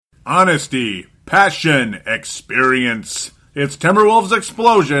honesty, passion, experience. It's Timberwolves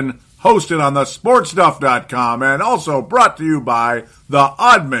Explosion, hosted on the sportstuff.com and also brought to you by the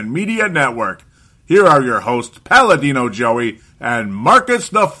Oddman Media Network. Here are your hosts, Paladino Joey and Marcus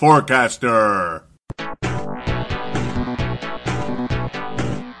the Forecaster.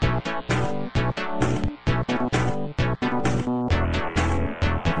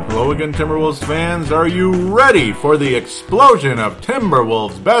 Hello again, Timberwolves fans. Are you ready for the explosion of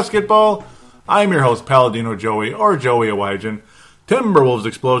Timberwolves basketball? I'm your host, Paladino Joey, or Joey Awajan. Timberwolves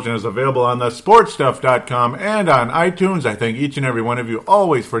Explosion is available on the sportstuff.com and on iTunes. I thank each and every one of you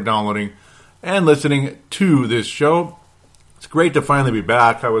always for downloading and listening to this show. It's great to finally be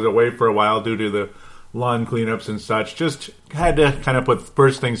back. I was away for a while due to the lawn cleanups and such. Just had to kind of put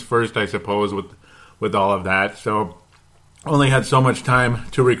first things first, I suppose, with all of that. So only had so much time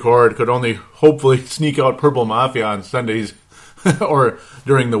to record. Could only hopefully sneak out Purple Mafia on Sundays or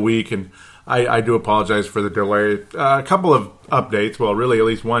during the week. And I do apologize for the delay. A couple of updates. Well, really at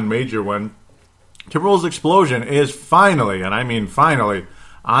least one major one. Timberwolves Explosion is finally, and I mean finally,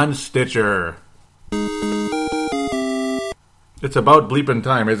 on Stitcher. It's about bleeping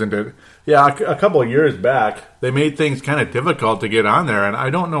time, isn't it? Yeah, a couple of years back, they made things kind of difficult to get on there, and I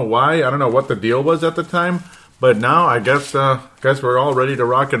don't know why. I don't know what the deal was at the time, but now I guess we're all ready to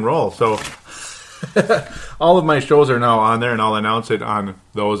rock and roll. So all of my shows are now on there, and I'll announce it on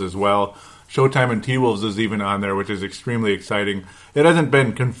those as well. Showtime and T-Wolves is even on there, which is extremely exciting. It hasn't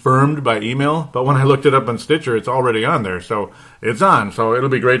been confirmed by email, but when I looked it up on Stitcher, it's already on there. So it's on. So it'll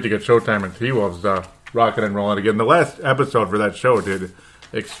be great to get Showtime and T-Wolves rocking and rolling again. The last episode for that show did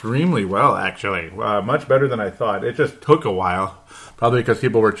extremely well, actually. Much better than I thought. It just took a while, probably because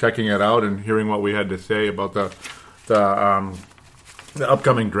people were checking it out and hearing what we had to say about the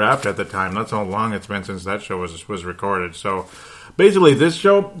upcoming draft at the time. That's how long it's been since that show was recorded. So basically, this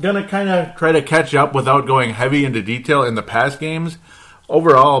show gonna kind of try to catch up without going heavy into detail in the past games.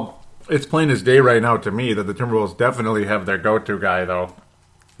 Overall, it's plain as day right now to me that the Timberwolves definitely have their go-to guy, though.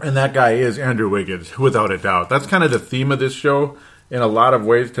 And that guy is Andrew Wiggins, without a doubt. That's kind of the theme of this show in a lot of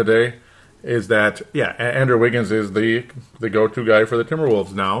ways today, is that, yeah, Andrew Wiggins is the go-to guy for the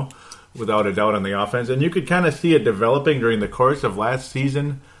Timberwolves now, without a doubt on the offense. And you could kind of see it developing during the course of last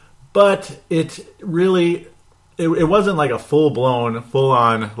season, but it really, it wasn't like a full-blown,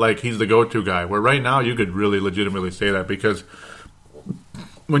 full-on, like he's the go-to guy, where right now you could really legitimately say that, because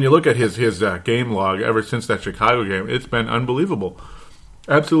when you look at his game log ever since that Chicago game, it's been unbelievable.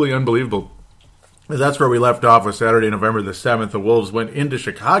 Absolutely unbelievable. That's where we left off with Saturday, November the 7th. The Wolves went into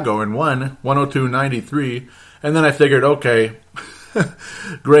Chicago and won 102-93. And then I figured, okay,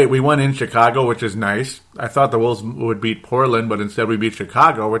 great, we won in Chicago, which is nice. I thought the Wolves would beat Portland, but instead we beat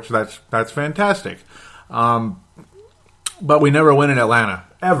Chicago, which that's fantastic. But we never win in Atlanta,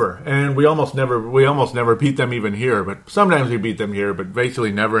 ever. And we almost never beat them even here. But sometimes we beat them here, but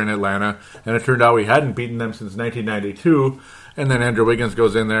basically never in Atlanta. And it turned out we hadn't beaten them since 1992. And then Andrew Wiggins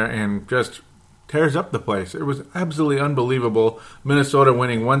goes in there and just tears up the place. It was absolutely unbelievable. Minnesota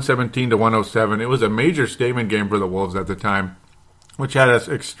winning 117-107. It was a major statement game for the Wolves at the time, which had us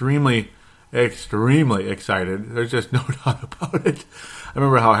extremely, extremely excited. There's just no doubt about it. I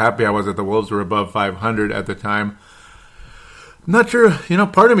remember how happy I was that the Wolves were above 500 at the time. I'm not sure,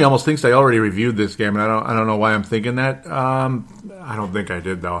 part of me almost thinks I already reviewed this game, and I don't know why I'm thinking that. I don't think I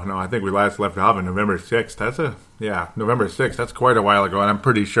did, though. No, I think we last left off on November 6th. November 6th. That's quite a while ago, and I'm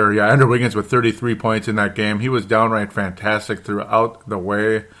pretty sure, Andrew Wiggins with 33 points in that game. He was downright fantastic throughout the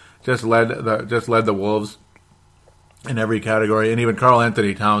way. Just led the Wolves in every category, and even Karl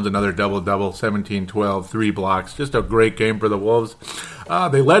Anthony Towns, another double-double, 17-12, 3 blocks. Just a great game for the Wolves.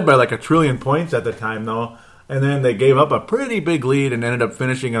 They led by like 1 trillion points at the time, though. And then they gave up a pretty big lead and ended up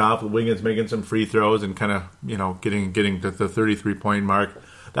finishing it off with Wiggins making some free throws and kind of, getting to the 33-point mark.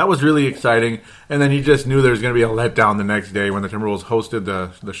 That was really exciting. And then you just knew there was going to be a letdown the next day when the Timberwolves hosted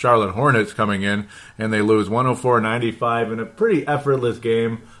the Charlotte Hornets coming in, and they lose 104-95 in a pretty effortless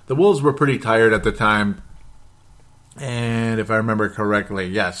game. The Wolves were pretty tired at the time. And if I remember correctly,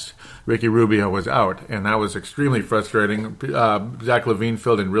 yes, Ricky Rubio was out, and that was extremely frustrating. Zach LaVine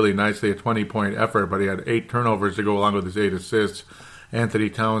filled in really nicely, a 20-point effort, but he had 8 turnovers to go along with his 8 assists. Anthony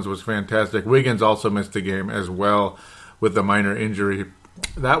Towns was fantastic. Wiggins also missed the game as well with the minor injury.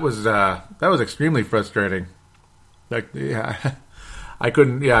 That was extremely frustrating. It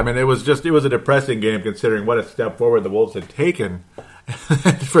was a depressing game considering what a step forward the Wolves had taken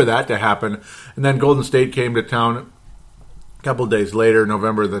for that to happen. And then Golden State came to town a couple days later, Thursday,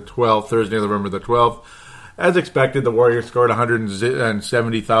 November the 12th. as expected, the Warriors scored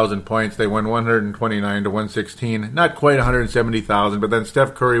 170,000 points. They won 129 to 116. Not quite 170,000, but then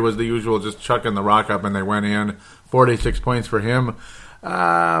Steph Curry was the usual, just chucking the rock up, and they went in. 46 points for him.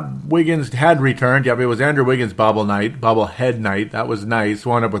 Wiggins had returned. Yep, it was Andrew Wiggins' bobblehead night. That was nice.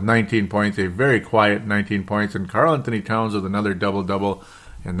 Wound up with 19 points, a very quiet 19 points. And Karl Anthony Towns with another double-double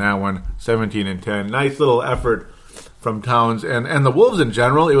in that one, 17 and 10. Nice little effort from Towns. And the Wolves in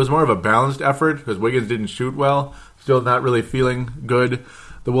general, it was more of a balanced effort because Wiggins didn't shoot well. Still not really feeling good.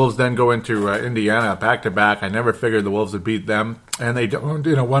 The Wolves then go into Indiana back-to-back. I never figured the Wolves would beat them. And they don't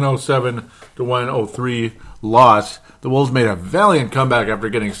in a 107 to 103 loss. The Wolves made a valiant comeback after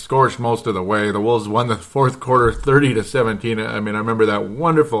getting scorched most of the way. The Wolves won the fourth quarter 30 to 17. I mean, I remember that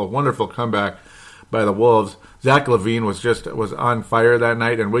wonderful, wonderful comeback by the Wolves. Zach LaVine was on fire that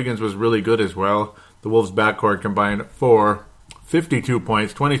night, and Wiggins was really good as well. The Wolves' backcourt combined for 52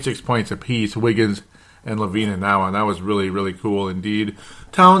 points, 26 points apiece. Wiggins and LaVine in that one. That was really, really cool indeed.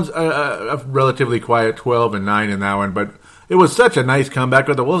 Towns, a relatively quiet 12 and 9 in that one, but it was such a nice comeback,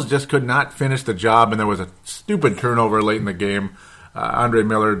 but the Wolves just could not finish the job, and there was a stupid turnover late in the game. Andre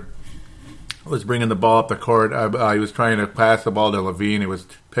Miller was bringing the ball up the court. He was trying to pass the ball to LaVine. It was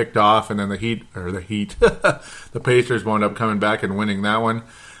picked off, and then the Pacers wound up coming back and winning that one.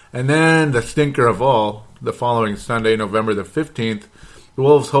 And then the stinker of all, the following Sunday, November the 15th, the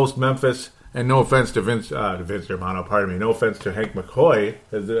Wolves host Memphis. And no offense to Vince Germano, no offense to Hank McCoy,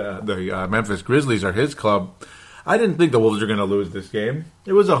 the Memphis Grizzlies are his club. I didn't think the Wolves were going to lose this game.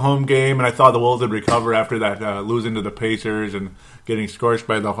 It was a home game, and I thought the Wolves would recover after that losing to the Pacers and getting scorched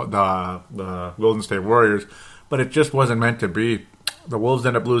by the Golden State Warriors. But it just wasn't meant to be. The Wolves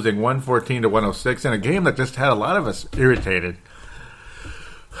ended up losing 114 to 106 in a game that just had a lot of us irritated.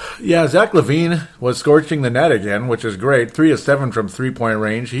 Yeah, Zach LaVine was scorching the net again, which is great. 3 of 7 from 3-point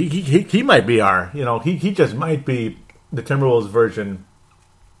range. He might be he just might be the Timberwolves version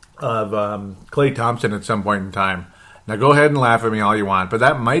of Klay Thompson at some point in time. Now go ahead and laugh at me all you want, but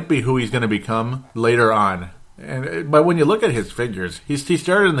that might be who he's going to become later on. But when you look at his figures, he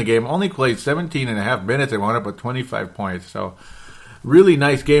started in the game, only played 17 and a half minutes and wound up with 25 points. So really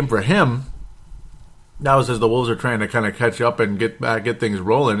nice game for him. That was as the Wolves are trying to kind of catch up and get things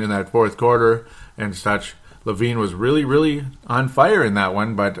rolling in that fourth quarter and such. LaVine was really, really on fire in that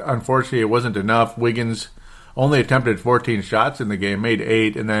one, but unfortunately it wasn't enough. Wiggins only attempted 14 shots in the game, made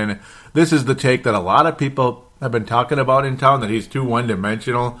 8, and then this is the take that a lot of people have been talking about in town, that he's too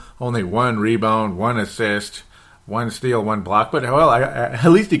one-dimensional, only 1 rebound, 1 assist, 1 steal, 1 block. But, well, at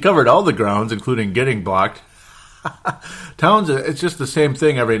least he covered all the grounds, including getting blocked. Towns, it's just the same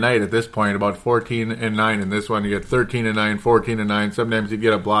thing every night at this point, about 14 and 9 in this one. You get 13 and 9, 14 and 9. Sometimes he'd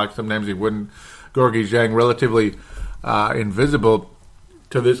get a block, sometimes he wouldn't. Gorgui Dieng, relatively invisible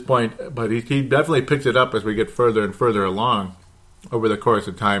to this point, but he definitely picks it up as we get further and further along over the course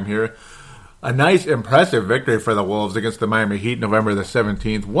of time here. A nice, impressive victory for the Wolves against the Miami Heat November the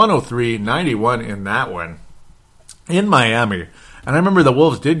 17th, 103-91 in that one in Miami. And I remember the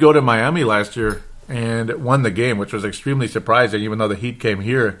Wolves did go to Miami last year and won the game, which was extremely surprising, even though the Heat came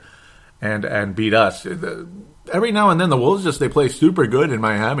here and beat us. Every now and then, the Wolves they play super good in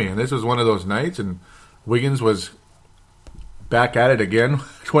Miami, and this was one of those nights, and Wiggins was back at it again,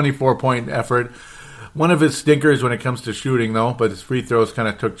 24-point effort. One of his stinkers when it comes to shooting, though, but his free throws kind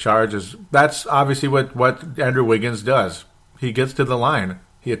of took charge. That's obviously what Andrew Wiggins does. He gets to the line.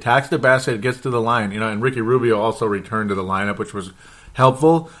 He attacks the basket, gets to the line. And Ricky Rubio also returned to the lineup, which was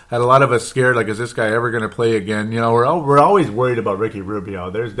helpful. Had a lot of us scared, like, is this guy ever going to play again? We're always worried about Ricky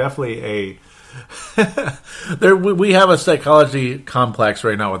Rubio. There's definitely we have a psychology complex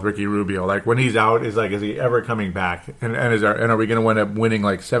right now with Ricky Rubio. Like, when he's out, is he ever coming back? And are we going to end up winning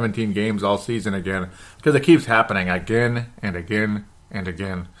like 17 games all season again? Because it keeps happening again and again and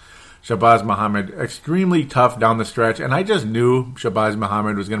again. Shabazz Muhammad, extremely tough down the stretch, and I just knew Shabazz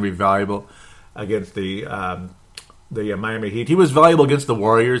Muhammad was going to be valuable against the Miami Heat. He was valuable against the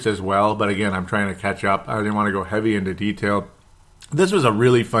Warriors as well, but again, I'm trying to catch up. I didn't want to go heavy into detail. This was a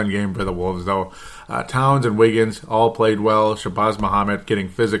really fun game for the Wolves, though. Towns and Wiggins all played well. Shabazz Muhammad getting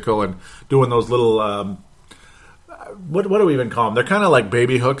physical and doing those little, what do we even call them? They're kind of like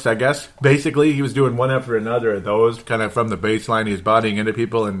baby hooks, I guess. Basically, he was doing one after another of those, kind of from the baseline. He's bodying into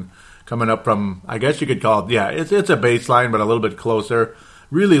people and coming up from, I guess you could call it, it's a baseline, but a little bit closer.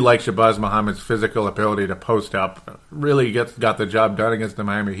 Really like Shabazz Muhammad's physical ability to post up. Really got the job done against the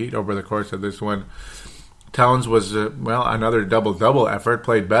Miami Heat over the course of this one. Towns was, another double-double effort,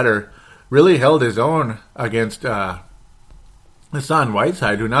 played better. Really held his own against Hassan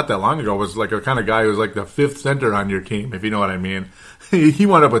Whiteside, who not that long ago was like a kind of guy who was like the fifth center on your team, if you know what I mean. He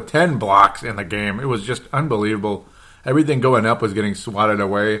wound up with 10 blocks in the game. It was just unbelievable. Everything going up was getting swatted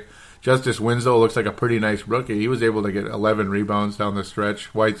away. Justice Winslow looks like a pretty nice rookie. He was able to get 11 rebounds down the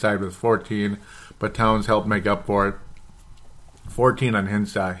stretch. Whiteside with 14, but Towns helped make up for it. 14 on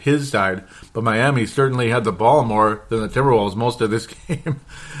his side, but Miami certainly had the ball more than the Timberwolves most of this game.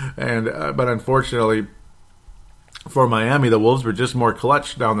 But unfortunately for Miami, the Wolves were just more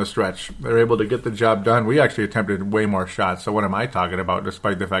clutch down the stretch. They were able to get the job done. We actually attempted way more shots, so what am I talking about,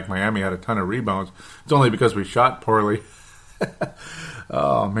 despite the fact Miami had a ton of rebounds? It's only because we shot poorly.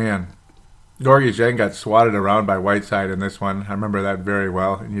 Oh, man. Gorgui Dieng got swatted around by Whiteside in this one. I remember that very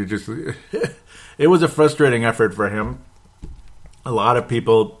well. And it was a frustrating effort for him. A lot of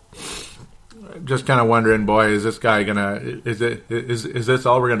people just kind of wondering, boy, is this guy is this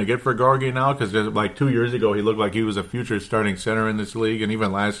all we're gonna get for Gorgui now? Because like 2 years ago, he looked like he was a future starting center in this league, and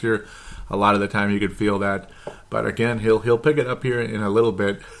even last year, a lot of the time you could feel that. But again, he'll pick it up here in a little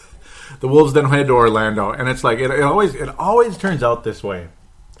bit. The Wolves then head to Orlando, and it's like it always turns out this way.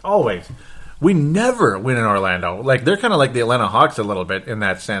 Always. We never win in Orlando. Like, they're kind of like the Atlanta Hawks a little bit in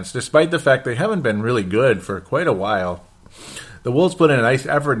that sense, despite the fact they haven't been really good for quite a while. The Wolves put in a nice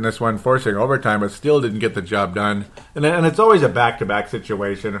effort in this one, forcing overtime, but still didn't get the job done. And it's always a back-to-back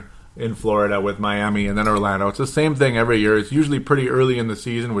situation in Florida with Miami and then Orlando. It's the same thing every year. It's usually pretty early in the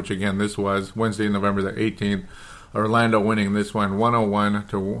season, which, again, this was Wednesday, November the 18th. Orlando winning this one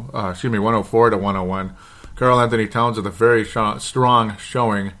 104 to 101. Karl Anthony Towns with a very strong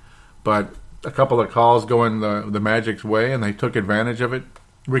showing, but a couple of calls going the Magic's way, and they took advantage of it.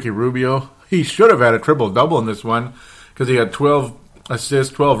 Ricky Rubio, he should have had a triple-double in this one because he had 12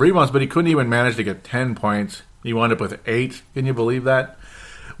 assists, 12 rebounds, but he couldn't even manage to get 10 points. He wound up with 8. Can you believe that?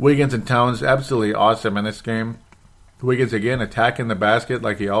 Wiggins and Towns, absolutely awesome in this game. Wiggins, again, attacking the basket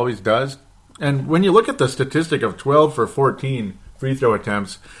like he always does. And when you look at the statistic of 12 for 14 free throw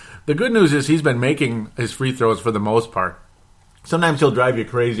attempts, the good news is he's been making his free throws for the most part. Sometimes he'll drive you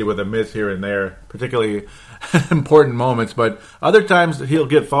crazy with a miss here and there, particularly important moments, but other times he'll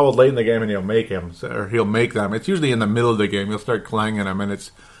get fouled late in the game and he'll make them. It's usually in the middle of the game. He'll start clanging them, and it's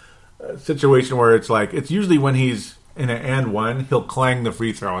a situation where it's like, it's usually when he's in an and one, he'll clang the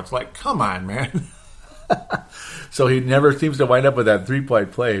free throw. It's like, come on, man. So he never seems to wind up with that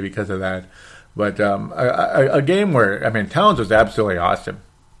three-point play because of that. But a game where, Towns was absolutely awesome.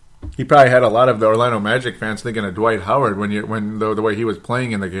 He probably had a lot of the Orlando Magic fans thinking of Dwight Howard when the way he was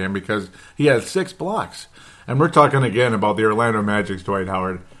playing in the game, because he had 6 blocks. And we're talking again about the Orlando Magic's Dwight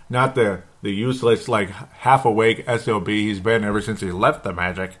Howard, not the useless, like, half-awake SOB he's been ever since he left the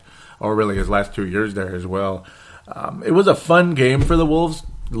Magic, or really his last 2 years there as well. It was a fun game for the Wolves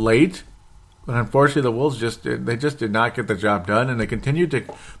late, but unfortunately the Wolves just did not get the job done, and they continued to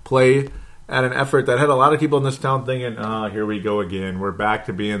play at an effort that had a lot of people in this town thinking, here we go again. We're back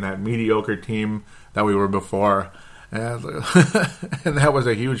to being that mediocre team that we were before. And that was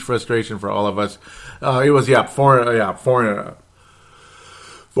a huge frustration for all of us. It was,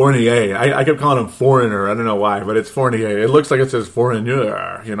 Fournier. I kept calling him Foreigner. I don't know why, but it's Fournier. It looks like it says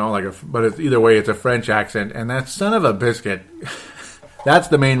Foreigner, but it's, either way, it's a French accent. And that son of a biscuit, that's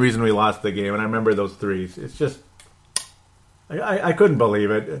the main reason we lost the game. And I remember those threes. It's just, I couldn't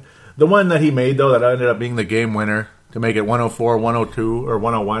believe it. The one that he made, though, that ended up being the game winner to make it 104, 102, or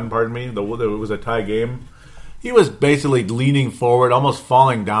 101, pardon me. It was a tie game. He was basically leaning forward, almost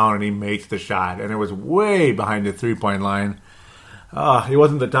falling down, and he makes the shot. And it was way behind the three-point line. He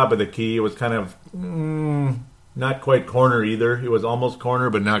wasn't the top of the key. It was kind of not quite corner either. It was almost corner,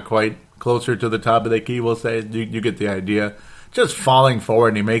 but not quite closer to the top of the key, we'll say. You get the idea. Just falling forward,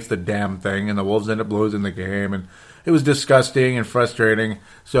 and he makes the damn thing, and the Wolves end up losing the game. And it was disgusting and frustrating.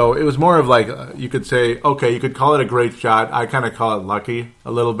 So it was more of like, you could say, okay, you could call it a great shot. I kind of call it lucky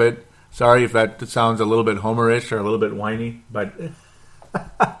a little bit. Sorry if that sounds a little bit Homerish or a little bit whiny, but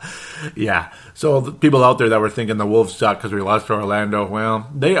yeah. So the people out there that were thinking the Wolves suck because we lost to Orlando, well,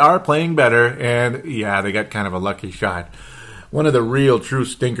 they are playing better, and yeah, they got kind of a lucky shot. One of the real true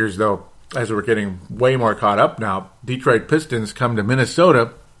stinkers, though, as we're getting way more caught up now, Detroit Pistons come to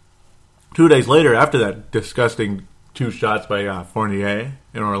Minnesota 2 days later after that disgusting 2 shots by Fournier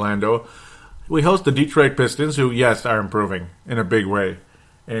in Orlando. We host the Detroit Pistons, who, yes, are improving in a big way.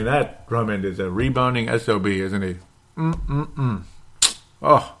 And that Drummond is a rebounding SOB, isn't he?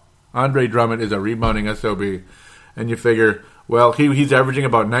 Oh, Andre Drummond is a rebounding SOB. And you figure, well, he's averaging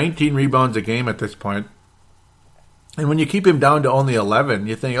about 19 rebounds a game at this point. And when you keep him down to only 11,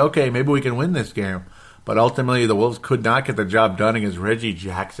 you think, okay, maybe we can win this game. But ultimately, the Wolves could not get the job done against Reggie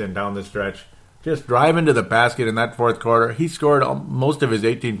Jackson down the stretch. just driving to the basket in that fourth quarter. He scored most of his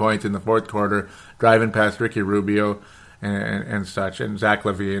 18 points in the fourth quarter, driving past Ricky Rubio and such, and Zach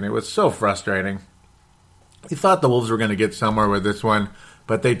LaVine. It was so frustrating. He thought the Wolves were going to get somewhere with this one,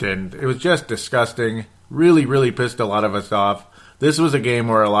 but they didn't. It was just disgusting. Really, really pissed a lot of us off. This was a game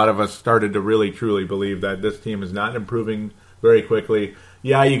where a lot of us started to really, truly believe that this team is not improving very quickly.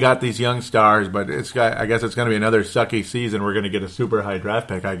 Yeah, you got these young stars, but I guess it's going to be another sucky season. We're going to get a super high draft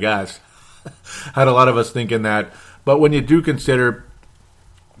pick, I guess. Had a lot of us thinking that. But when you do consider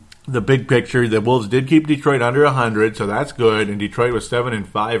the big picture, the Wolves did keep Detroit under 100, so that's good. And Detroit was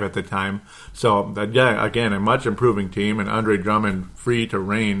 7-5 at the time. So, yeah, again, a much improving team. And Andre Drummond free to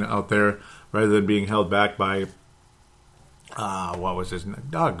reign out there rather than being held back by, what was his name?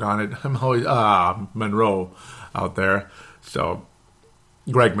 Doggone it. I'm always, Monroe out there. So,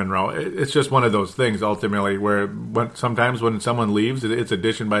 Greg Monroe. It's just one of those things, ultimately, where sometimes when someone leaves, it's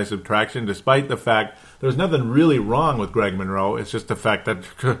addition by subtraction, despite the fact there's nothing really wrong with Greg Monroe. It's just the fact that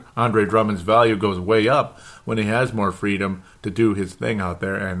Andre Drummond's value goes way up when he has more freedom to do his thing out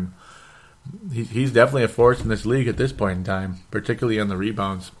there. And he's definitely a force in this league at this point in time, particularly on the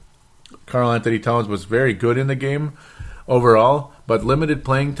rebounds. Karl-Anthony Towns was very good in the game overall, but limited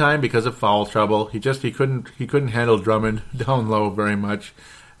playing time because of foul trouble. He couldn't handle Drummond down low very much,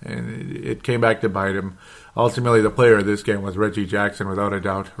 and it came back to bite him. Ultimately, the player of this game was Reggie Jackson, without a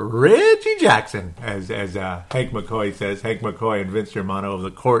doubt. Reggie Jackson, as Hank McCoy says. Hank McCoy and Vince Germano of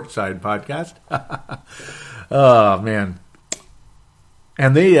the Courtside podcast. Oh, man.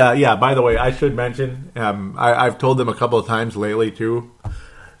 And they, by the way, I should mention, I've told them a couple of times lately, too.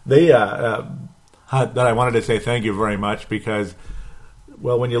 They, that I wanted to say thank you very much because,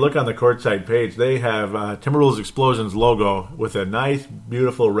 well, when you look on the Courtside page, they have Timberwolves Explosions logo with a nice,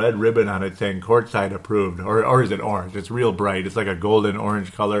 beautiful red ribbon on it saying Courtside approved. Or is it orange? It's real bright. It's like a golden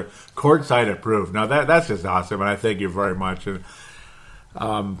orange color. Courtside approved. Now, that's just awesome, and I thank you very much. And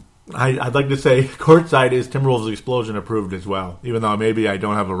I'd like to say Courtside is Timberwolves Explosion approved as well, even though maybe I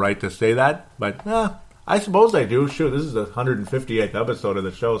don't have a right to say that. But, I suppose I do. Shoot, this is the 158th episode of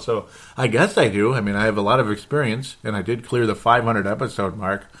the show, so I guess I do. I mean, I have a lot of experience, and I did clear the 500 episode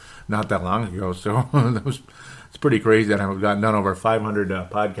mark not that long ago, so it's pretty crazy that I've gotten done over 500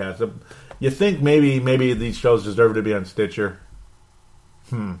 podcasts. You think maybe these shows deserve to be on Stitcher?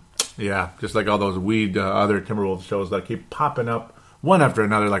 Yeah, just like all those other Timberwolves shows that keep popping up one after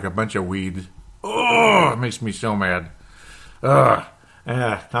another like a bunch of weeds. Oh, it makes me so mad.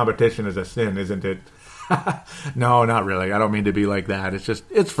 Competition is a sin, isn't it? No, not really. I don't mean to be like that.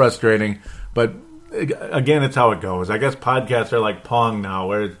 It's frustrating. But again, it's how it goes. I guess podcasts are like Pong now,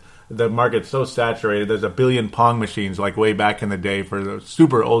 where the market's so saturated. There's a billion Pong machines like way back in the day for the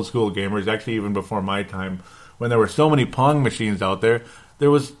super old school gamers, actually even before my time, when there were so many Pong machines out there.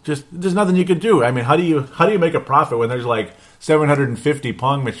 There's nothing you could do. I mean, how do you make a profit when there's like 750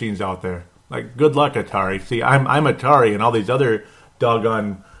 Pong machines out there? Like, good luck, Atari. See, I'm Atari, and all these other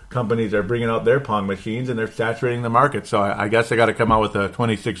doggone companies are bringing out their Pong machines, and they're saturating the market. So I guess I got to come out with a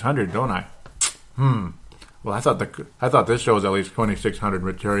 2600, don't I? Well, I thought this show was at least 2600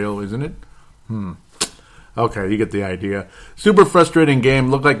 material, isn't it? Okay, you get the idea. Super frustrating game.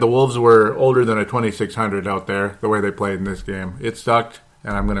 Looked like the Wolves were older than a 2600 out there, the way they played in this game. It sucked,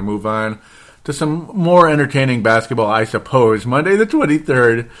 and I'm going to move on to some more entertaining basketball, I suppose. Monday the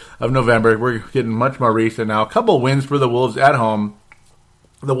 23rd of November. We're getting much more recent now. A couple wins for the Wolves at home.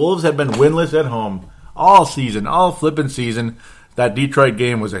 The Wolves have been winless at home all season, all flipping season. That Detroit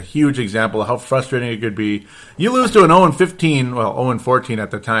game was a huge example of how frustrating it could be. You lose to an 0-15, well, 0-14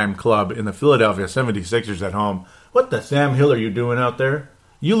 at the time club in the Philadelphia 76ers at home. What the Sam Hill are you doing out there?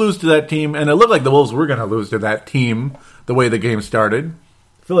 You lose to that team, and it looked like the Wolves were going to lose to that team the way the game started.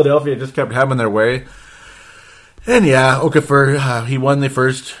 Philadelphia just kept having their way. And yeah, Okafor, he won the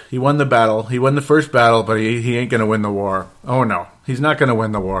first battle, but he ain't going to win the war. Oh no, he's not going to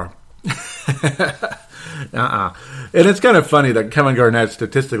win the war. And it's kind of funny that Kevin Garnett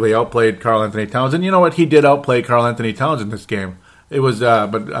statistically outplayed Karl-Anthony Towns. And you know what? He did outplay Karl-Anthony Towns in this game. It was,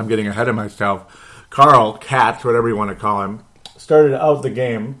 but I'm getting ahead of myself. Karl Katz, whatever you want to call him, started out the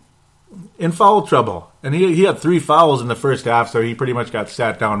game in foul trouble. And he had 3 fouls in the first half, so he pretty much got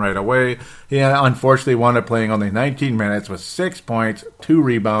sat down right away. He unfortunately wound up playing only 19 minutes with 6 points, 2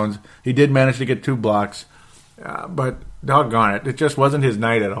 rebounds. He did manage to get 2 blocks. But doggone it, it just wasn't his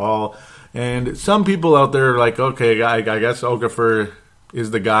night at all. And some people out there are like, okay, I guess Okafor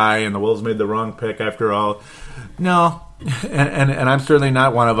is the guy, and the Wolves made the wrong pick after all. No, and I'm certainly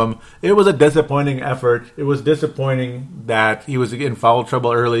not one of them. It was a disappointing effort. It was disappointing that he was in foul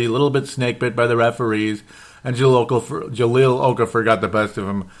trouble early, a little bit snake bit by the referees. and Jahlil Okafor got the best of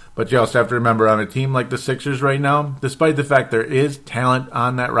him. But you also have to remember, on a team like the Sixers right now, despite the fact there is talent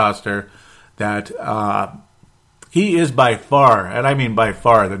on that roster, that he is by far, and I mean by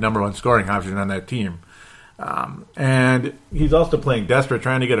far, the number one scoring option on that team. And he's also playing desperate,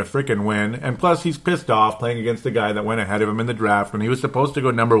 trying to get a freaking win. And plus, he's pissed off playing against the guy that went ahead of him in the draft when he was supposed to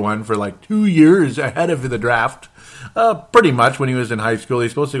go number one for like 2 years ahead of the draft. Pretty much when he was in high school. He's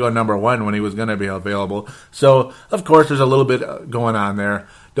supposed to go number one when he was going to be available. So, of course, there's a little bit going on there.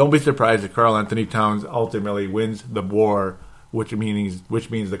 Don't be surprised if Karl Anthony Towns ultimately wins the war, which means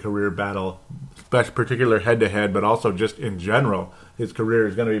the career battle, particular head-to-head, but also just in general. His career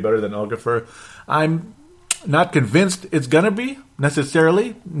is going to be better than Okafor. I'm not convinced it's going to be,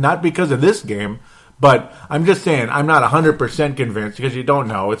 necessarily, not because of this game, but I'm just saying I'm not 100% convinced because you don't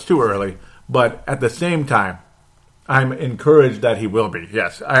know. It's too early. But at the same time, I'm encouraged that he will be.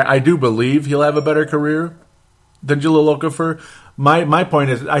 Yes, I do believe he'll have a better career than Jahlil Okafor. My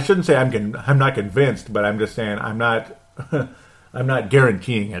point is, I shouldn't say I'm not convinced, but I'm just saying I'm not I'm not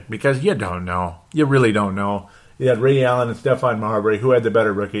guaranteeing it because you don't know. You really don't know. You had Ray Allen and Stephon Marbury, who had the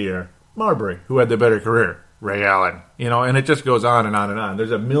better rookie year. Marbury, who had the better career. Ray Allen, and it just goes on and on and on.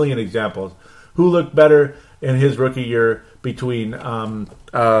 There's a million examples. Who looked better in his rookie year between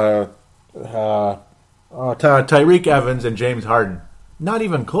Tyreke Evans and James Harden? Not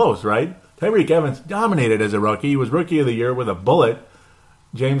even close, right? Tyreke Evans dominated as a rookie. He was rookie of the year with a bullet.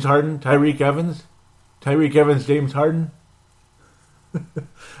 James Harden, Tyreke Evans, James Harden.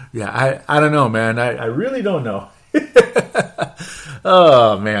 Yeah, I don't know, man. I really don't know.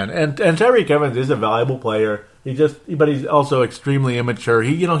 Oh man, and Tyreke Evans is a valuable player. But he's also extremely immature.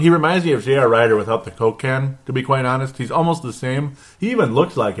 He reminds me of J.R. Rider without the Coke can. To be quite honest, he's almost the same. He even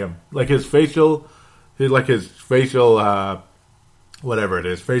looks like him, like his facial, whatever it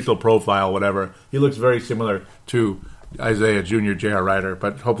is, facial profile, whatever. He looks very similar to Isaiah Jr. J.R. Rider,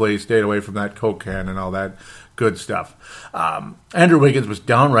 but hopefully he stayed away from that Coke can and all that good stuff. Andrew Wiggins was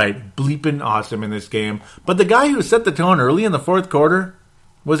downright bleeping awesome in this game. But the guy who set the tone early in the fourth quarter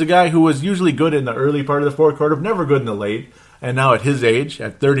was a guy who was usually good in the early part of the fourth quarter, never good in the late. And now at his age,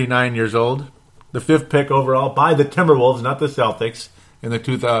 at 39 years old, the fifth pick overall by the Timberwolves, not the Celtics, in the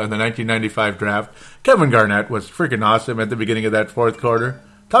 1995 draft, Kevin Garnett was freaking awesome at the beginning of that fourth quarter.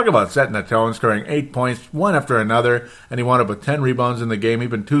 Talk about setting the tone, scoring 8 points, one after another, and he wound up with 10 rebounds in the game,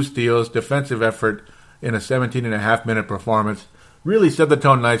 even 2 steals, defensive effort in a 17.5-minute performance. Really set the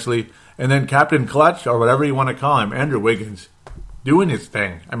tone nicely. And then Captain Clutch, or whatever you want to call him, Andrew Wiggins, doing his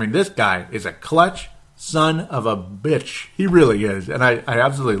thing. I mean, this guy is a clutch son of a bitch. He really is. And I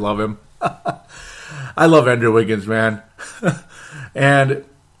absolutely love him. I love Andrew Wiggins, man. And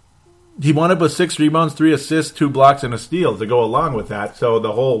he wound up with 6 rebounds, 3 assists, 2 blocks, and a steal to go along with that. So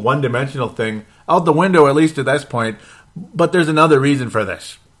the whole one-dimensional thing, out the window, at least at this point. But there's another reason for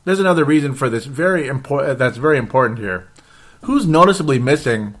this. There's another reason for this that's very important here. Who's noticeably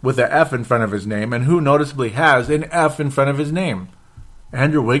missing with an F in front of his name, and who noticeably has an F in front of his name?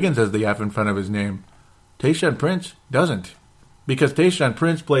 Andrew Wiggins has the F in front of his name. Tayshaun Prince doesn't. Because Tayshaun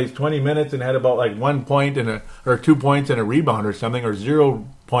Prince plays 20 minutes and had about like 1 point or 2 points and a rebound or something, or 0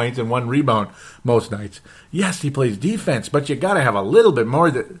 points and 1 rebound most nights. Yes, he plays defense, but you got to have a little bit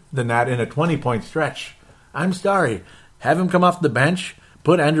more than that in a 20-point stretch. I'm sorry. Have him come off the bench.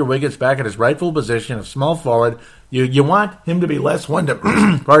 Put Andrew Wiggins back at his rightful position of small forward. You want him to be less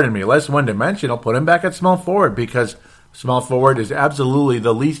one-dimensional. Put him back at small forward, because small forward is absolutely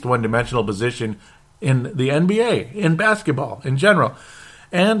the least one-dimensional position in the NBA, in basketball, in general.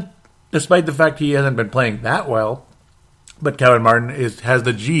 And despite the fact he hasn't been playing that well, but Kevin Martin has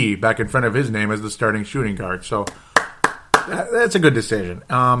the G back in front of his name as the starting shooting guard. So that's a good decision.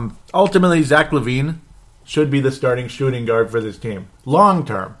 Ultimately, Zach LaVine should be the starting shooting guard for this team. Long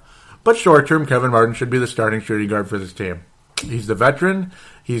term. But short term, Kevin Martin should be the starting shooting guard for this team. He's the veteran.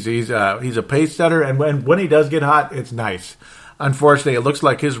 He's a pace setter, and when he does get hot, it's nice. Unfortunately, it looks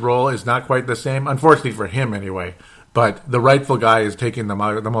like his role is not quite the same. Unfortunately for him, anyway. But the rightful guy is taking the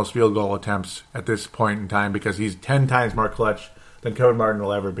most field goal attempts at this point in time, because he's 10 times more clutch than Kevin Martin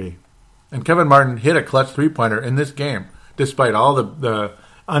will ever be. And Kevin Martin hit a clutch three-pointer in this game, despite all the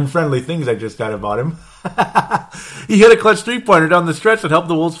unfriendly things I just said about him. He hit a clutch three-pointer down the stretch that helped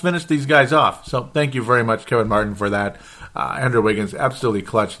the Wolves finish these guys off. So thank you very much, Kevin Martin, for that. Andrew Wiggins, absolutely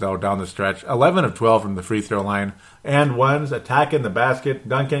clutch, though, down the stretch. 11 of 12 from the free throw line. And ones, attacking the basket,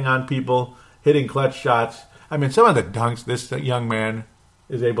 dunking on people, hitting clutch shots. I mean, some of the dunks this young man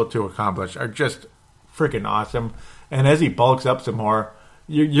is able to accomplish are just freaking awesome. And as he bulks up some more,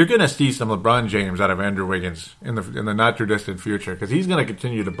 you're going to see some LeBron James out of Andrew Wiggins in the not too distant future because he's going to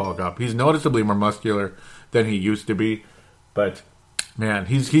continue to bulk up. He's noticeably more muscular than he used to be, but man,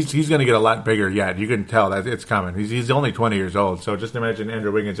 he's going to get a lot bigger yet. You can tell that it's coming. He's only 20 years old, so just imagine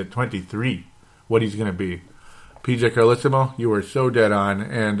Andrew Wiggins at 23, what he's going to be. PJ Carlissimo, you were so dead on,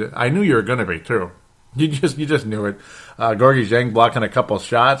 and I knew you were going to be too. You just knew it. Gorgui Dieng blocking a couple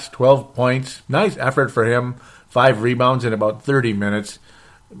shots, 12 points, nice effort for him. 5 rebounds in about 30 minutes.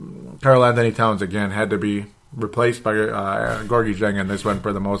 Karl-Anthony Towns, again, had to be replaced by Gorgui Dieng in this one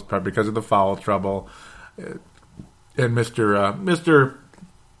for the most part because of the foul trouble. And Mr.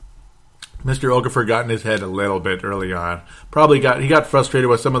 Okafor got in his head a little bit early on. He got frustrated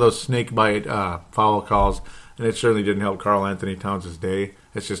with some of those snake bite foul calls, and it certainly didn't help Karl-Anthony Towns' day.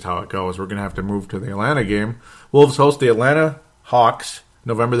 It's just how it goes. We're going to have to move to the Atlanta game. Wolves host the Atlanta Hawks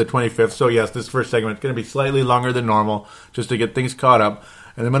November the 25th. So, yes, this first segment is going to be slightly longer than normal just to get things caught up.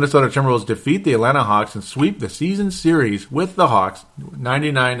 And the Minnesota Timberwolves defeat the Atlanta Hawks and sweep the season series with the Hawks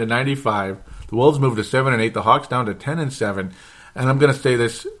 99-95. The Wolves move to 7-8. The Hawks down to 10-7. And I'm going to say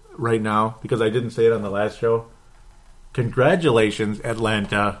this right now because I didn't say it on the last show. Congratulations,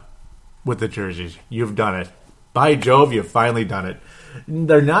 Atlanta, with the jerseys. You've done it. By Jove, you've finally done it.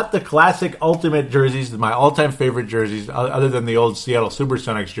 They're not the classic ultimate jerseys, my all-time favorite jerseys, other than the old Seattle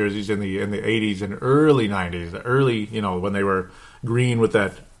Supersonics jerseys in the 80s and early 90s. Early, when they were green with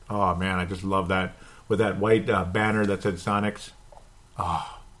that, oh man, I just love that, with that white banner that said Sonics.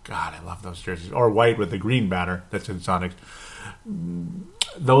 Oh, God, I love those jerseys. Or white with the green banner that said Sonics.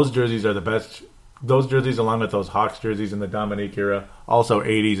 Those jerseys are the best. Those jerseys, along with those Hawks jerseys in the Dominique era, also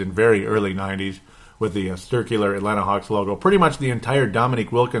 80s and very early 90s. With the circular Atlanta Hawks logo. Pretty much the entire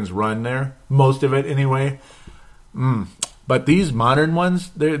Dominique Wilkins run there. Most of it, anyway. But these modern ones,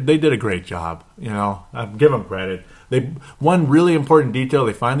 they did a great job. I give them credit. One really important detail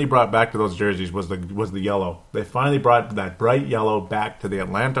they finally brought back to those jerseys was the yellow. They finally brought that bright yellow back to the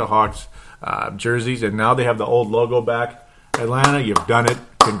Atlanta Hawks jerseys, and now they have the old logo back. Atlanta, you've done it.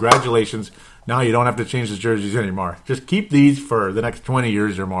 Congratulations. Now you don't have to change the jerseys anymore. Just keep these for the next 20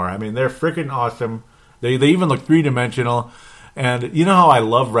 years or more. I mean, they're freaking awesome. They even look three-dimensional. And you know how I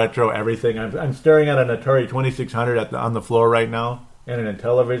love retro everything? I'm staring at an Atari 2600 on the floor right now, and an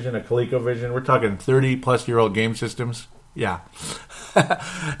Intellivision, a ColecoVision. We're talking 30-plus-year-old game systems. Yeah.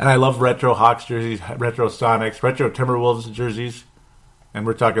 And I love retro Hawks jerseys, retro Sonics, retro Timberwolves jerseys. And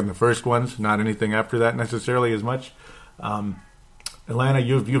we're talking the first ones, not anything after that necessarily as much. Atlanta,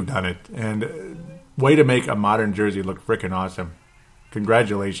 you've done it. And way to make a modern jersey look freaking awesome.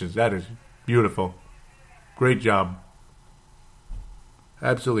 Congratulations. That is beautiful. Great job.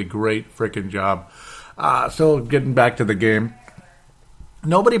 Absolutely great freaking job. So getting back to the game,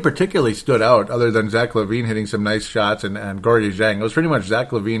 nobody particularly stood out other than Zach LaVine hitting some nice shots and Gorgui Dieng. It was pretty much Zach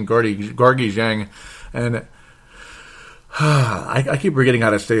LaVine, Gorgui Dieng, and I keep forgetting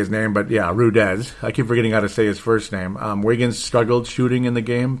how to say his name, but yeah, Rudez. I keep forgetting how to say his first name. Wiggins struggled shooting in the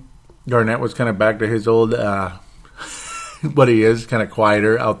game. Garnett was kind of back to his old... what he is, kind of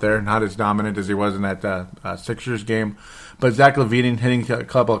quieter out there, not as dominant as he was in that Sixers game. But Zach LaVine hitting a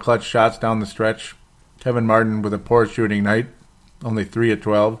couple of clutch shots down the stretch. Kevin Martin with a poor shooting night, only 3 of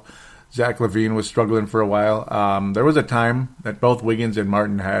 12. Zach LaVine was struggling for a while. There was a time that both Wiggins and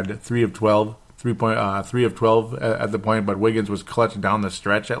Martin had 3 of 12, 3 of 12 at the point, but Wiggins was clutch down the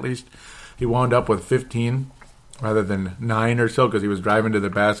stretch at least. He wound up with 15 rather than 9 or so because he was driving to the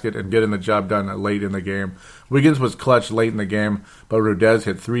basket and getting the job done late in the game. Wiggins was clutch late in the game, but Rudez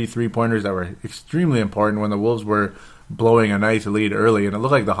hit 3 3-pointers that were extremely important when the Wolves were blowing a nice lead early, and it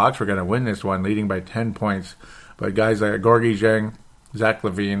looked like the Hawks were going to win this one, leading by 10 points. But guys like Gorgui Dieng, Zach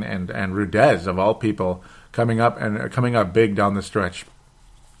LaVine, and Rudez, of all people, coming up big down the stretch.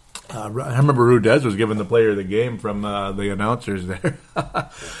 I remember Rudez was given the player of the game from the announcers there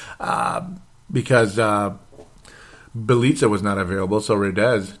because Bjelica was not available, so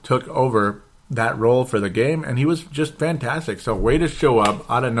Rudez took over that role for the game, and he was just fantastic. So way to show up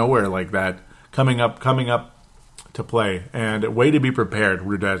out of nowhere like that, coming up to play, and way to be prepared,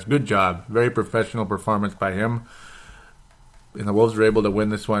 Rudez. Good job. Very professional performance by him. And the Wolves were able to win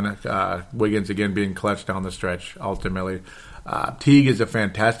this one. Wiggins again being clutch down the stretch, ultimately. Teague is a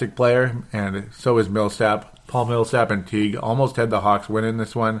fantastic player, and so is Millsap. Paul Millsap and Teague almost had the Hawks win in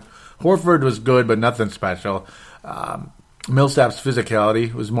this one. Horford was good, but nothing special. Millsap's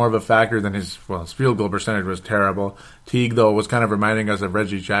physicality was more of a factor than his field goal percentage was terrible. Teague, though, was kind of reminding us of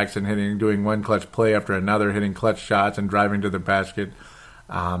Reggie Jackson doing one clutch play after another, hitting clutch shots and driving to the basket.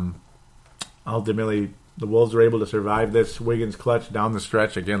 Ultimately, The Wolves were able to survive this Wiggins clutch down the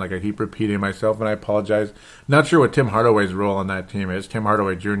stretch. Again, like I keep repeating myself, and I apologize. Not sure what Tim Hardaway's role on that team is. Tim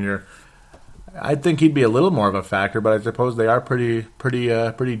Hardaway Jr., I think he'd be a little more of a factor, but I suppose they are pretty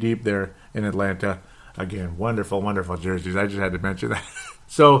deep there in Atlanta. Again, wonderful, wonderful jerseys. I just had to mention that.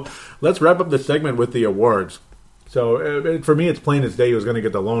 So let's wrap up this segment with the awards. So for me, it's plain as day who's going to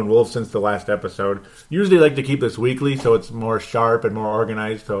get the Lone Wolf since the last episode. Usually like to keep this weekly so it's more sharp and more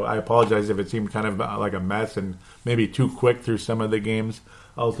organized. So I apologize if it seemed kind of like a mess and maybe too quick through some of the games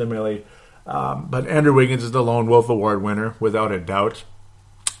ultimately. But Andrew Wiggins is the Lone Wolf Award winner, without a doubt.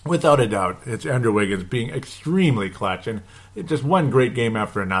 Without a doubt, it's Andrew Wiggins being extremely clutch, and just one great game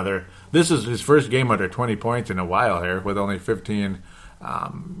after another. This is his first game under 20 points in a while here, with only 15.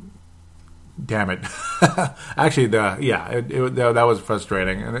 Damn it. Actually, that was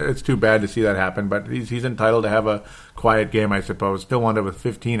frustrating, and it's too bad to see that happen, but he's entitled to have a quiet game, I suppose. Still wound up with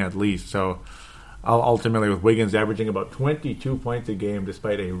 15 at least, so ultimately with Wiggins averaging about 22 points a game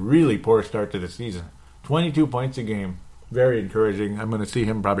despite a really poor start to the season. 22 points a game. Very encouraging. I'm going to see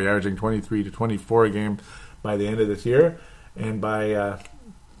him probably averaging 23 to 24 a game by the end of this year. And by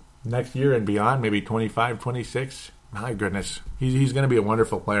next year and beyond, maybe 25, 26. My goodness. He's going to be a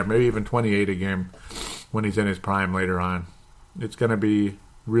wonderful player. Maybe even 28 a game when he's in his prime later on. It's going to be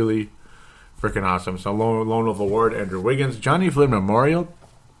really freaking awesome. So Lone Wolf Award, Andrew Wiggins. Johnny Flynn Memorial.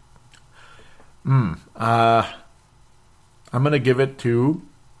 I'm going to give it to...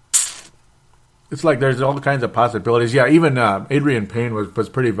 It's like there's all kinds of possibilities. Yeah, even Adrian Payne was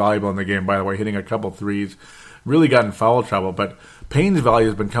pretty valuable in the game, by the way, hitting a couple threes. Really got in foul trouble, but Payne's value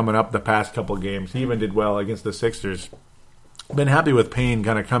has been coming up the past couple games. He even did well against the Sixers. Been happy with Payne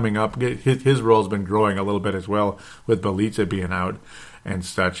kind of coming up. His role's been growing a little bit as well with Bjelica being out and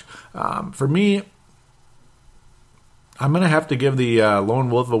such. For me, I'm going to have to give the Lone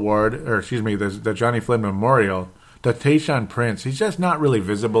Wolf Award, the Johnny Flynn Memorial, to Tayshaun Prince. He's just not really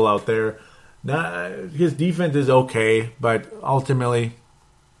visible out there. His defense is okay, but ultimately,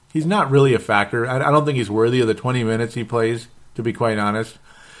 he's not really a factor. I don't think he's worthy of the 20 minutes he plays, to be quite honest.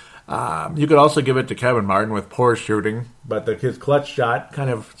 You could also give it to Kevin Martin with poor shooting, but his clutch shot kind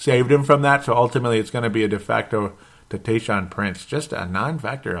of saved him from that, so ultimately it's going to be a de facto to Tayshaun Prince. Just a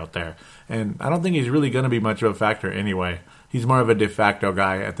non-factor out there. And I don't think he's really going to be much of a factor anyway. He's more of a de facto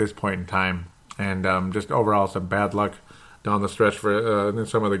guy at this point in time. And just overall some bad luck down the stretch for in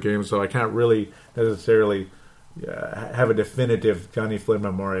some of the games, so I can't really necessarily have a definitive Johnny Flynn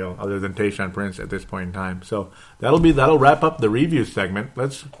Memorial other than Tayshaun Prince at this point in time. So that'll wrap up the review segment.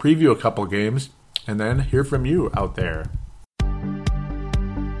 Let's preview a couple games and then hear from you out there.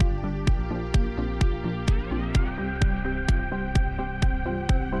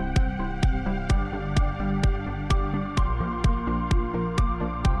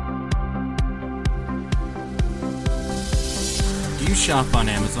 You shop on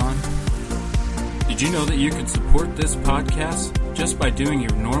Amazon? Did you know that you can support this podcast just by doing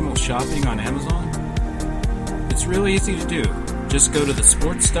your normal shopping on Amazon? It's really easy to do. Just go to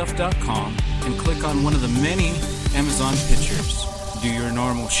thesportstuff.com and click on one of the many Amazon pictures. Do your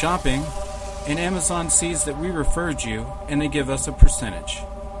normal shopping, and Amazon sees that we referred you, and they give us a percentage.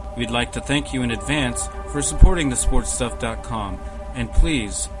 We'd like to thank you in advance for supporting thesportstuff.com, and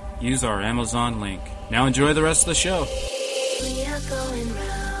please use our Amazon link. Now enjoy the rest of the show. We are going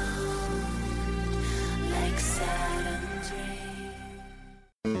round like Saturn's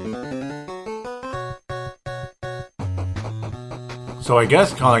ring. So I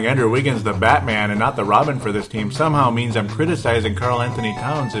guess calling Andrew Wiggins the Batman and not the Robin for this team somehow means I'm criticizing Karl Anthony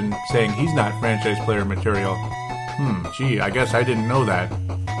Towns and saying he's not franchise player material. I guess I didn't know that.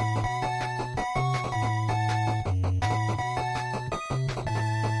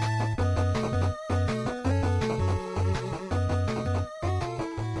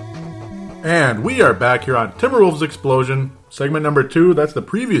 And we are back here on Timberwolves Explosion, segment number 2. That's the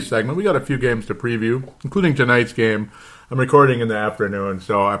preview segment. We got a few games to preview, including tonight's game. I'm recording in the afternoon,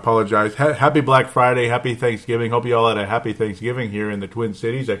 so I apologize. Happy Black Friday, happy Thanksgiving. Hope you all had a happy Thanksgiving here in the Twin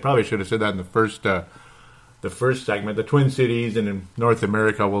Cities. I probably should have said that in the first segment. The Twin Cities and in North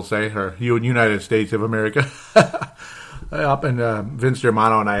America, we'll say, or United States of America. Up in Vince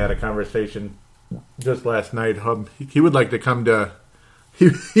Germano and I had a conversation just last night. He would like to come to...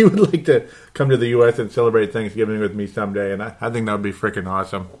 He would like to come to the U.S. and celebrate Thanksgiving with me someday, and I think that would be freaking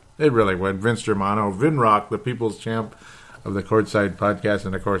awesome. It really would. Vince Germano, Vinrock, the people's champ of the Courtside podcast,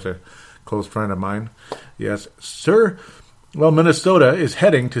 and of course a close friend of mine. Yes, sir. Well, Minnesota is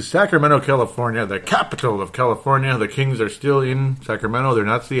heading to Sacramento, California, the capital of California. The Kings are still in Sacramento. They're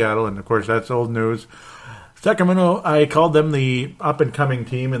not Seattle, and of course that's old news. Sacramento, I called them the up-and-coming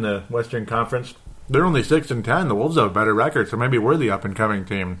team in the Western Conference. They're only 6-10. The Wolves have a better record, so maybe we're the up-and-coming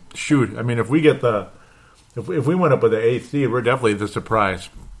team. Shoot, I mean, if we get if we went up with the 8th seed, we're definitely the surprise.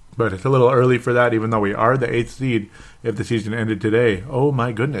 But it's a little early for that, even though we are the 8th seed if the season ended today. Oh,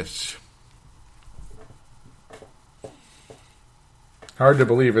 my goodness. Hard to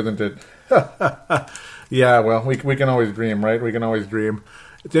believe, isn't it? Yeah, well, we can always dream, right? We can always dream.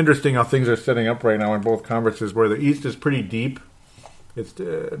 It's interesting how things are setting up right now in both conferences, where the East is pretty deep. It's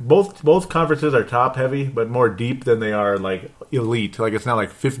both conferences are top heavy, but more deep than they are like elite. Like it's not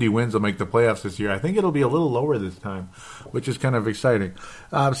like 50 wins will make the playoffs this year. I think it'll be a little lower this time, which is kind of exciting.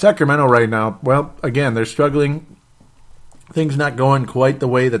 Sacramento right now, well, again, they're struggling. Things not going quite the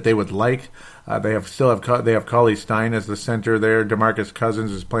way that they would like. They have Cauley Stein as the center there. DeMarcus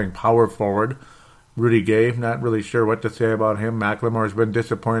Cousins is playing power forward. Rudy Gay, not really sure what to say about him. McLemore has been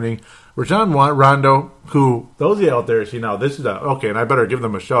disappointing. Rajon Rondo, who, those of you out there see now, this is okay, and I better give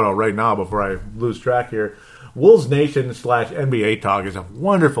them a shout out right now before I lose track here. Wolves Nation / NBA Talk is a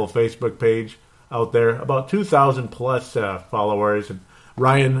wonderful Facebook page out there. About 2,000 plus followers. And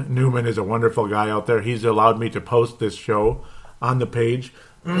Ryan Newman is a wonderful guy out there. He's allowed me to post this show on the page.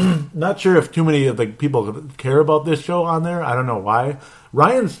 Not sure if too many of the people care about this show on there. I don't know why.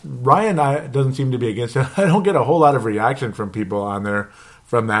 Ryan doesn't seem to be against it. I don't get a whole lot of reaction from people on there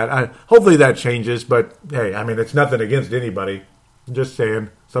from that. Hopefully that changes, but hey, I mean, it's nothing against anybody. Just saying.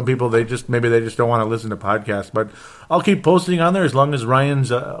 Some people, maybe they just don't want to listen to podcasts, but I'll keep posting on there as long as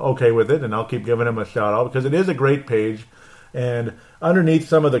Ryan's okay with it, and I'll keep giving him a shout out because it is a great page. And underneath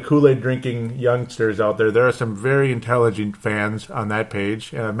some of the Kool-Aid drinking youngsters out there are some very intelligent fans on that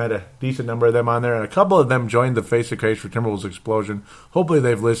page. And I've met a decent number of them on there. And a couple of them joined the Facebook page for Timberwolves Explosion. Hopefully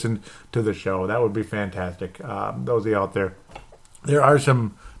they've listened to the show. That would be fantastic. Those of you out there. There are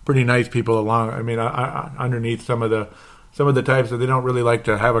some pretty nice people along. I mean, underneath some of the types that they don't really like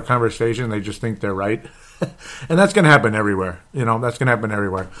to have a conversation. They just think they're right. And that's going to happen everywhere. That's going to happen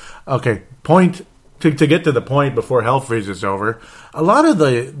everywhere. Okay, To get to the point before hell freezes over, a lot of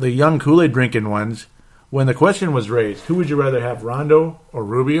the young Kool-Aid drinking ones, when the question was raised, who would you rather have, Rondo or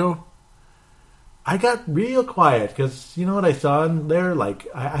Rubio? I got real quiet because you know what I saw in there? Like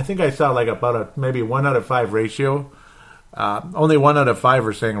I think I saw like about maybe 1 out of 5 ratio. Only 1 out of 5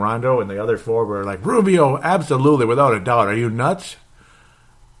 were saying Rondo, and the other 4 were like Rubio, absolutely, without a doubt. Are you nuts?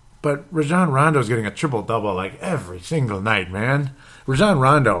 But Rajon Rondo's getting a triple-double like every single night, man. Rajon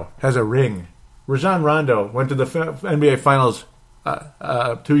Rondo has a ring. Rajon Rondo went to the NBA Finals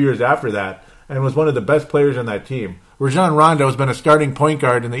 2 years after that and was one of the best players on that team. Rajon Rondo has been a starting point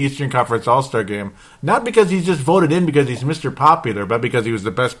guard in the Eastern Conference All-Star Game, not because he's just voted in because he's Mr. Popular, but because he was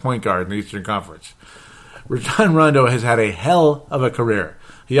the best point guard in the Eastern Conference. Rajon Rondo has had a hell of a career.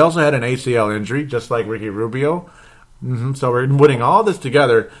 He also had an ACL injury, just like Ricky Rubio. So we're putting all this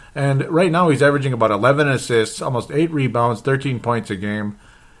together, and right now he's averaging about 11 assists, almost 8 rebounds, 13 points a game.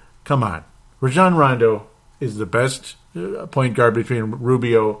 Come on. Rajon Rondo is the best point guard between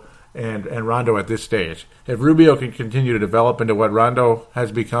Rubio and Rondo at this stage. If Rubio can continue to develop into what Rondo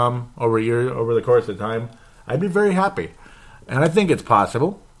has become over the course of time, I'd be very happy. And I think it's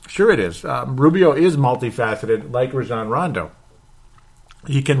possible. Sure it is. Rubio is multifaceted like Rajon Rondo.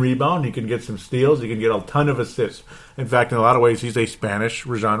 He can rebound, he can get some steals, he can get a ton of assists. In fact, in a lot of ways, he's a Spanish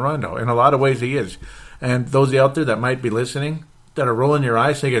Rajon Rondo. In a lot of ways, he is. And those out there that might be listening, that are rolling your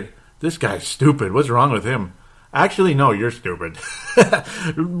eyes thinking, this guy's stupid. What's wrong with him? Actually, no, you're stupid.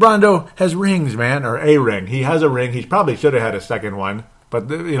 Rondo has rings, man, or a ring. He has a ring. He probably should have had a second one. But,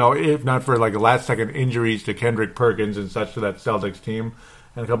 if not for like the last-second injuries to Kendrick Perkins and such to that Celtics team,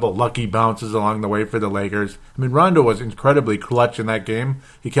 and a couple of lucky bounces along the way for the Lakers. I mean, Rondo was incredibly clutch in that game.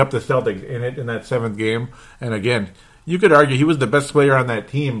 He kept the Celtics in it in that 7th game. And again, you could argue he was the best player on that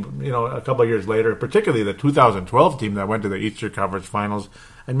team, a couple of years later, particularly the 2012 team that went to the Eastern Conference Finals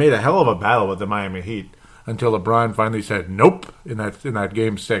and made a hell of a battle with the Miami Heat until LeBron finally said nope in that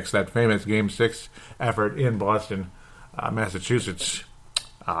Game 6, that famous Game 6 effort in Boston, Massachusetts.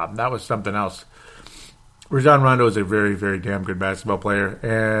 That was something else. Rajon Rondo is a very, very damn good basketball player,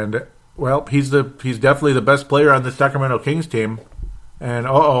 and well, he's definitely the best player on the Sacramento Kings team. And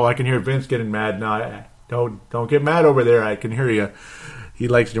I can hear Vince getting mad now. Don't get mad over there. I can hear you. He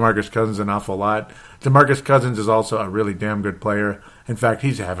likes DeMarcus Cousins an awful lot. DeMarcus Cousins is also a really damn good player. In fact,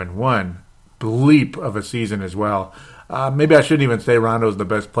 he's having one bleep of a season as well. Maybe I shouldn't even say Rondo's the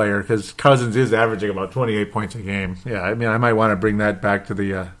best player because Cousins is averaging about 28 points a game. Yeah, I mean, I might want to bring that back to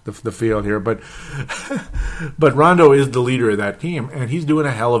the field here, but but Rondo is the leader of that team, and he's doing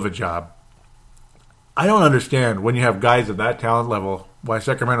a hell of a job. I don't understand when you have guys of that talent level why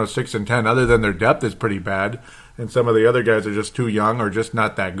Sacramento's 6-10, other than their depth is pretty bad, and some of the other guys are just too young or just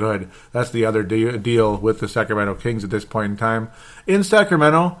not that good. That's the other deal with the Sacramento Kings at this point in time. In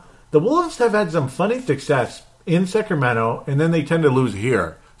Sacramento, the Wolves have had some funny success in Sacramento, and then they tend to lose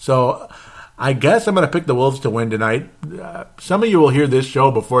here. So I guess I'm going to pick the Wolves to win tonight. Some of you will hear this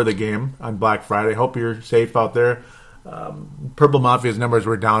show before the game on Black Friday. Hope you're safe out there. Purple Mafia's numbers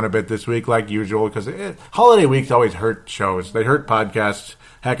were down a bit this week, like usual, because holiday weeks always hurt shows. They hurt podcasts.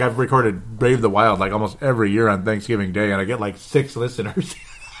 Heck, I've recorded Brave the Wild like almost every year on Thanksgiving Day, and I get like 6 listeners.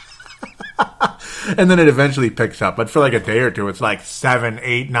 And then it eventually picks up. But for like a day or two, it's like 7,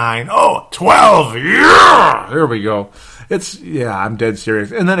 8, 9, 12. Yeah! There we go. I'm dead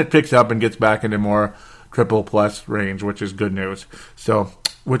serious. And then it picks up and gets back into more triple plus range, which is good news. So,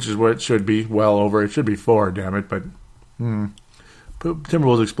 which is what it should be, well over. It should be 4, damn it. But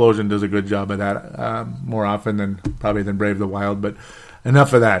Timberwolves Explosion does a good job of that more often than Brave the Wild. But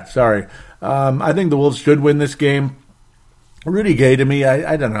enough of that. Sorry. I think the Wolves should win this game. Rudy Gay, to me,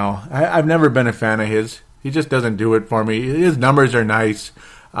 I don't know. I've never been a fan of his. He just doesn't do it for me. His numbers are nice.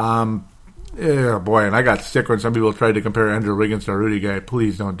 And I got sick when some people tried to compare Andrew Wiggins to Rudy Gay.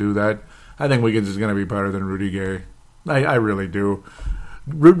 Please don't do that. I think Wiggins is going to be better than Rudy Gay. I really do.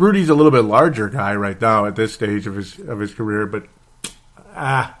 Rudy's a little bit larger guy right now at this stage of his career, but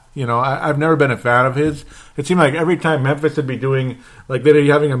I've never been a fan of his. It seemed like every time Memphis would be doing, like they'd be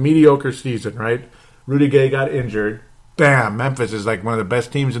having a mediocre season, right? Rudy Gay got injured. Bam, Memphis is like one of the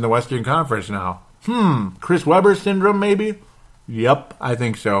best teams in the Western Conference now. Chris Webber syndrome, maybe? Yep, I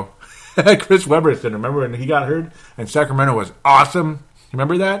think so. Chris Webber syndrome. Remember when he got hurt and Sacramento was awesome?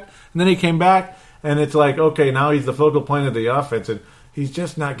 Remember that? And then he came back, and it's like, okay, now he's the focal point of the offense, and he's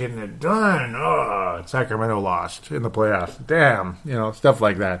just not getting it done. Oh, Sacramento lost in the playoffs. Damn, stuff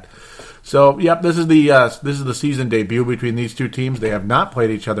like that. So, yep, this is the season debut between these two teams. They have not played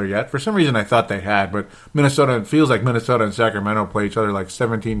each other yet. For some reason, I thought they had, but it feels like Minnesota and Sacramento play each other like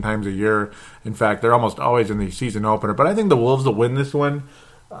 17 times a year. In fact, they're almost always in the season opener. But I think the Wolves will win this one.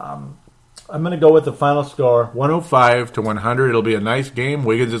 I'm going to go with the final score, 105-100. It'll be a nice game.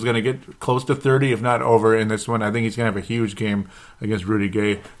 Wiggins is going to get close to 30, if not over, in this one. I think he's going to have a huge game against Rudy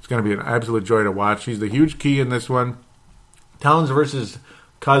Gay. It's going to be an absolute joy to watch. He's the huge key in this one. Towns versus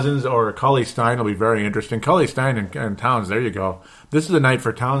Cousins or Cauley-Stein will be very interesting. Cauley-Stein and Towns, there you go. This is a night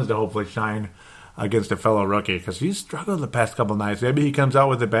for Towns to hopefully shine against a fellow rookie, because he's struggled the past couple nights. Maybe he comes out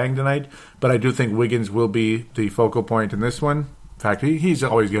with a bang tonight, but I do think Wiggins will be the focal point in this one. In fact, he's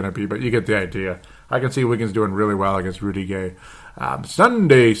always going to be, but you get the idea. I can see Wiggins doing really well against Rudy Gay.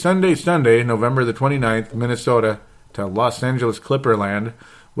 Sunday, November the 29th, Minnesota to Los Angeles Clipperland,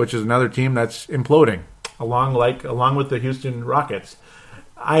 which is another team that's imploding, along with the Houston Rockets.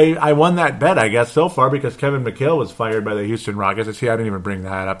 I won that bet, I guess, so far because Kevin McHale was fired by the Houston Rockets. See, I didn't even bring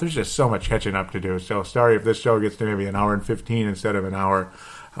that up. There's just so much catching up to do. So sorry if this show gets to maybe an hour and 15 instead of an hour.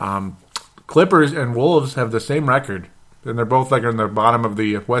 Clippers and Wolves have the same record. And they're both like in the bottom of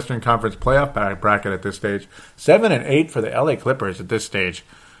the Western Conference playoff bracket at this stage. 7-8 for the LA Clippers at this stage.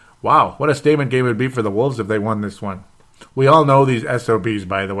 Wow, what a statement game it would be for the Wolves if they won this one. We all know these SOBs,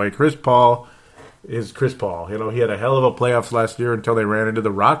 by the way. Chris Paul is Chris Paul. He had a hell of a playoffs last year until they ran into the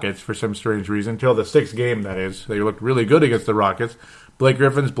Rockets for some strange reason. Until the 6th game, that is. They looked really good against the Rockets. Blake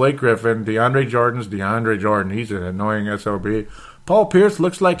Griffin's Blake Griffin. DeAndre Jordan's DeAndre Jordan. He's an annoying SOB. Paul Pierce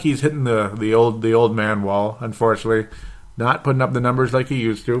looks like he's hitting the old man wall, unfortunately. Not putting up the numbers like he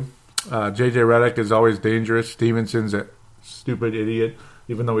used to. J.J. Redick is always dangerous. Stevenson's a stupid idiot,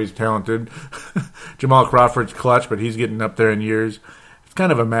 even though he's talented. Jamal Crawford's clutch, but he's getting up there in years. It's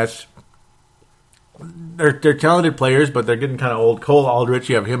kind of a mess. They're talented players, but they're getting kind of old. Cole Aldrich,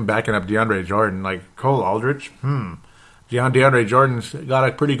 you have him backing up DeAndre Jordan. Like, Cole Aldrich? DeAndre Jordan's got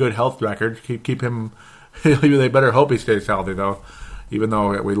a pretty good health record. Keep him... They better hope he stays healthy, though. Even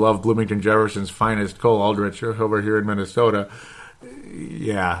though we love Bloomington Jefferson's finest, Cole Aldrich, over here in Minnesota.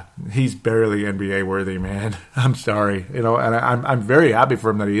 Yeah, he's barely NBA worthy, man. I'm sorry. And I'm very happy for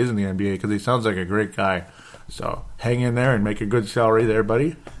him that he is in the NBA because he sounds like a great guy. So hang in there and make a good salary there,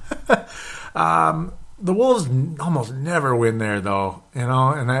 buddy. The Wolves almost never win there, though. And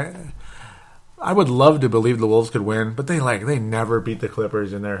I would love to believe the Wolves could win, but they never beat the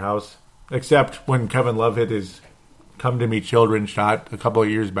Clippers in their house, except when Kevin Love hit his Come to Me Children shot a couple of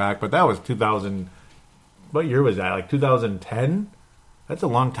years back, but that was 2000. What year was that? Like 2010? That's a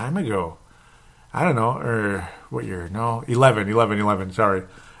long time ago. I don't know, or what year? No, 11. Sorry.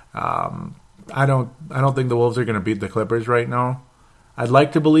 I don't think the Wolves are going to beat the Clippers right now. I'd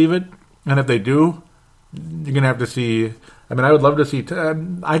like to believe it, and if they do, you're going to have to see I mean, I would love to see.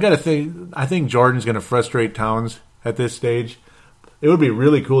 I think Jordan's going to frustrate Towns at this stage. It would be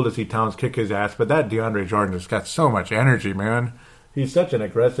really cool to see Towns kick his ass, but that DeAndre Jordan has got so much energy, man. He's such an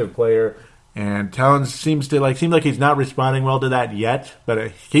aggressive player, and Towns seems like he's not responding well to that yet,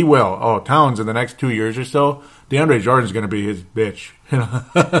 but he will. Oh, Towns in the next 2 years or so, DeAndre Jordan's going to be his bitch.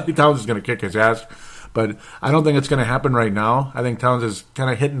 Towns is going to kick his ass. But I don't think it's going to happen right now. I think Towns is kind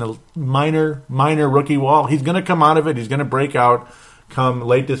of hitting a minor rookie wall. He's going to come out of it. He's going to break out come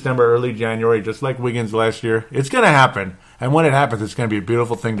late December, early January, just like Wiggins last year. It's going to happen. And when it happens, it's going to be a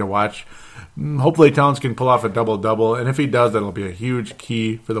beautiful thing to watch. Hopefully Towns can pull off a double-double. And if he does, that'll be a huge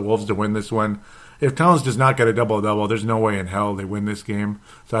key for the Wolves to win this one. If Towns does not get a double-double, there's no way in hell they win this game.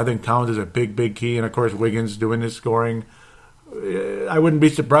 So I think Towns is a big, big key. And, of course, Wiggins doing his scoring. I wouldn't be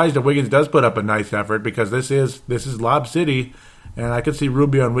surprised if Wiggins does put up a nice effort because this is Lob City, and I could see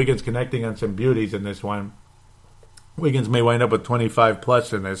Rubio and Wiggins connecting on some beauties in this one. Wiggins may wind up with 25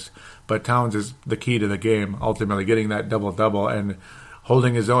 plus in this, but Towns is the key to the game, ultimately getting that double-double and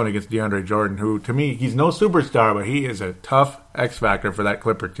holding his own against DeAndre Jordan, who, to me, he's no superstar, but he is a tough X-factor for that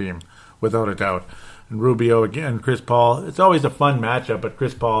Clipper team, without a doubt. And Rubio, again, Chris Paul, it's always a fun matchup, but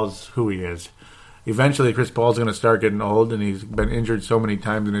Chris Paul's who he is. Eventually, Chris Paul's going to start getting old, and he's been injured so many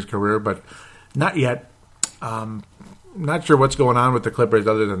times in his career, but not yet. Not sure what's going on with the Clippers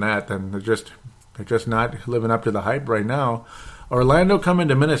other than that. And they're just not living up to the hype right now. Orlando coming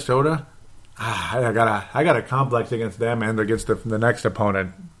to Minnesota. I got a complex against them and against the next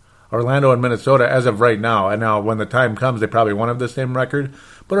opponent. Orlando and Minnesota, as of right now, and now when the time comes, they probably won't have the same record.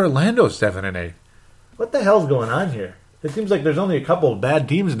 But Orlando's 7-8. What the hell's going on here? It seems like there's only a couple of bad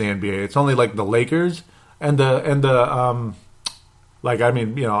teams in the NBA. It's only like the Lakers and the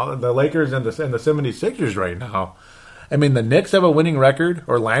Lakers and the 76ers right now. I mean, the Knicks have a winning record.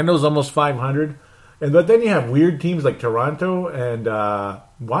 Orlando's almost 500. But then you have weird teams like Toronto and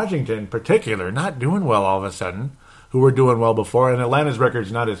Washington in particular not doing well all of a sudden, who were doing well before. And Atlanta's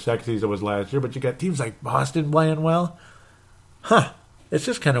record's not as sexy as it was last year, but you got teams like Boston playing well. It's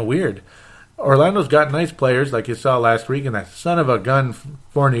just kind of weird. Orlando's got nice players, like you saw last week, and that son of a gun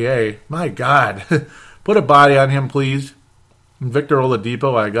Fournier. My God. Put a body on him, please. And Victor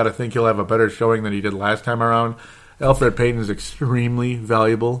Oladipo, I got to think he'll have a better showing than he did last time around. Elfrid Payton is extremely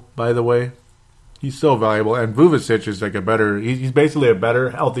valuable, by the way. He's so valuable. And Vucevic is like he's basically a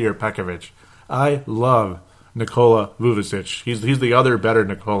better, healthier Pekovic. I love Nikola Vucevic. He's the other better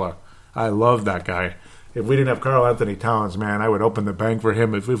Nikola. I love that guy. If we didn't have Karl Anthony Towns, man, I would open the bank for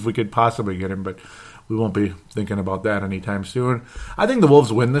him if we could possibly get him, but we won't be thinking about that anytime soon. I think the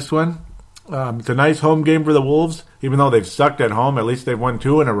Wolves win this one. It's a nice home game for the Wolves. Even though they've sucked at home, at least they've won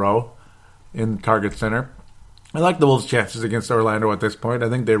 2 in a row in Target Center. I like the Wolves' chances against Orlando at this point. I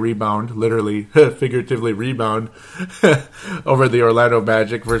think they rebound, literally, figuratively rebound, over the Orlando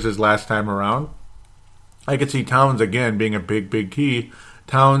Magic versus last time around. I could see Towns, again, being a big, big key.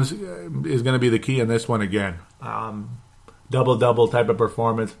 Towns is going to be the key in this one again. Double-double type of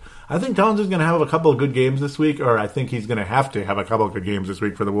performance. I think Towns is going to have a couple of good games this week, or I think he's going to have a couple of good games this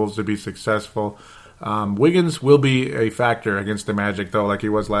week for the Wolves to be successful. Wiggins will be a factor against the Magic, though, like he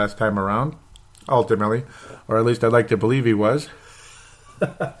was last time around, ultimately. Or at least I'd like to believe he was.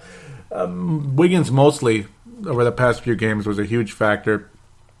 Wiggins mostly, over the past few games, was a huge factor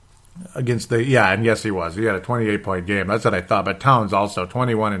against and yes, he was. He had a 28-point game. That's what I thought. But Towns also,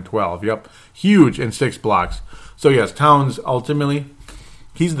 21 and 12. Yep, huge in 6 blocks. So yes, Towns ultimately,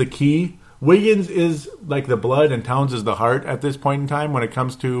 he's the key. Wiggins is like the blood and Towns is the heart at this point in time when it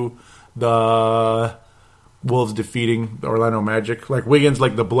comes to the Wolves defeating the Orlando Magic. Like Wiggins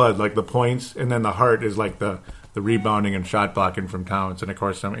like the blood, like the points, and then the heart is like the rebounding and shot blocking from Towns, and of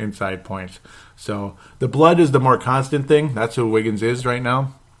course some inside points. So the blood is the more constant thing. That's who Wiggins is right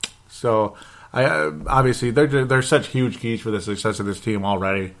now. So, obviously, they're such huge keys for the success of this team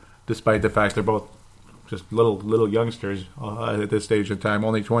already, despite the fact they're both just little youngsters at this stage in time,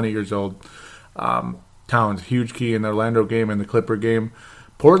 only 20 years old. Towns, huge key in the Orlando game and the Clipper game.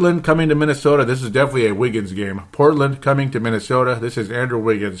 Portland coming to Minnesota. This is definitely a Wiggins game. Portland coming to Minnesota. This is Andrew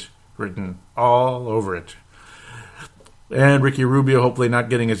Wiggins written all over it. And Ricky Rubio hopefully not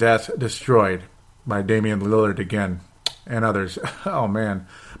getting his ass destroyed by Damian Lillard again. And others. Oh man,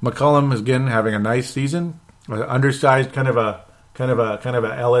 McCollum is again having a nice season. Undersized, kind of a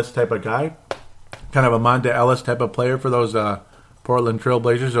Ellis type of guy, kind of a Monta Ellis type of player for those Portland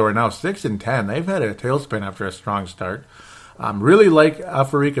Trailblazers, who are now 6-10. They've had a tailspin after a strong start. Really like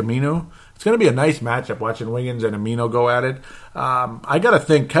Al-Farouq Aminu. It's going to be a nice matchup watching Wiggins and Aminu go at it. I got to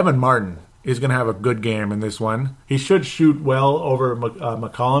think Kevin Martin is going to have a good game in this one. He should shoot well over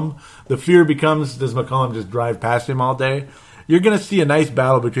McCollum. The fear becomes, does McCollum just drive past him all day? You're going to see a nice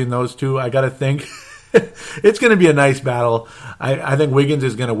battle between those two. I got to think it's going to be a nice battle. I think Wiggins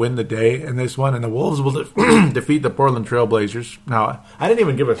is going to win the day in this one, and the Wolves will defeat the Portland Trailblazers. Now, I didn't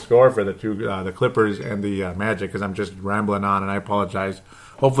even give a score for the two, the Clippers and the Magic, because I'm just rambling on, and I apologize.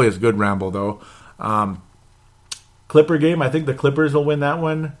 Hopefully it's a good ramble, though. Clipper game, I think the Clippers will win that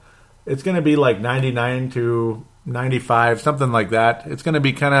one. It's going to be like 99 to 95, something like that. It's going to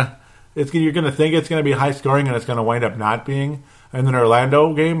be kind of, you're going to think it's going to be high scoring, and it's going to wind up not being. And then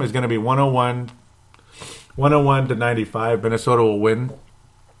Orlando game is going to be 101 to 95. Minnesota will win.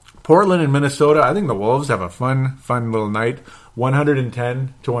 Portland and Minnesota, I think the Wolves have a fun little night.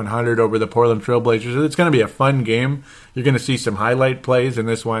 110 to 100 over the Portland Trailblazers. It's going to be a fun game. You're going to see some highlight plays in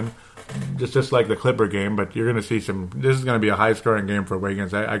this one. Just like the Clipper game, but you're going to see this is going to be a high-scoring game for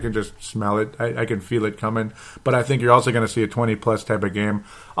Wiggins. I can just smell it. I can feel it coming. But I think you're also going to see a 20-plus type of game.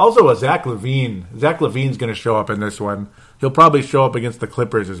 Also, a Zach LaVine. Zach LaVine's going to show up in this one. He'll probably show up against the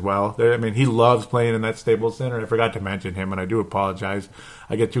Clippers as well. I mean, he loves playing in that Staples Center. I forgot to mention him, and I do apologize.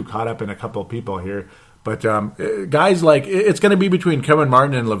 I get too caught up in a couple of people here. But guys like, it's going to be between Kevin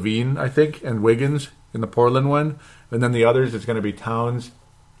Martin and LaVine, I think, and Wiggins in the Portland one. And then the others, it's going to be Towns.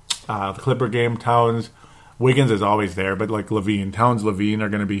 The Clipper game, Towns, Wiggins is always there, but like LaVine, Towns, LaVine are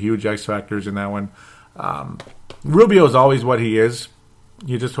going to be huge X factors in that one. Rubio is always what he is.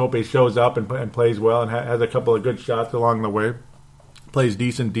 You just hope he shows up and plays well and has a couple of good shots along the way. Plays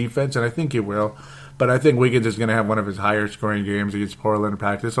decent defense, and I think he will. But I think Wiggins is going to have one of his higher scoring games against Portland. In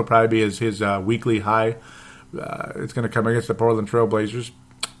fact, this will probably be his weekly high. It's going to come against the Portland Trailblazers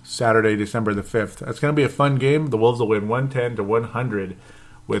Saturday, December the 5th. That's going to be a fun game. The Wolves will win 110 to 100.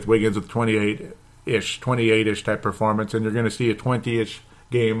 With Wiggins with 28-ish type performance, and you're going to see a 20-ish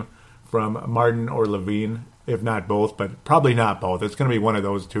game from Martin or LaVine, if not both, but probably not both. It's going to be one of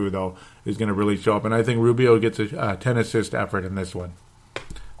those two, though, is going to really show up, and I think Rubio gets a 10-assist effort in this one.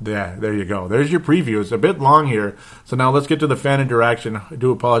 Yeah, there you go. There's your preview. It's a bit long here, so now let's get to the fan interaction. I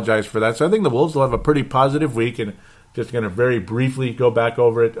do apologize for that. So I think the Wolves will have a pretty positive week, and just going to very briefly go back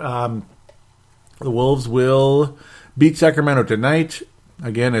over it. The Wolves will beat Sacramento tonight.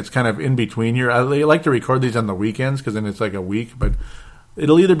 Again, it's kind of in between here. I like to record these on the weekends because then it's like a week. But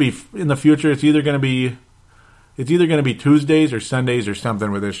it'll either be in the future. It's either going to be Tuesdays or Sundays or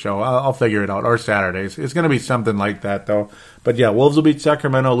something with this show. I'll figure it out. Or Saturdays. It's going to be something like that though. But yeah, Wolves will beat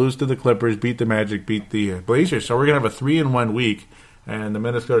Sacramento, lose to the Clippers, beat the Magic, beat the Blazers. So we're going to have a 3-1 week, and the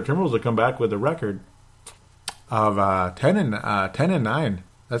Minnesota Timberwolves will come back with a record of 10-9.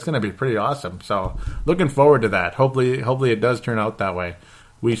 That's going to be pretty awesome. So looking forward to that. Hopefully it does turn out that way.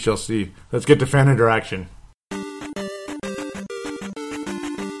 We shall see. Let's get to fan interaction.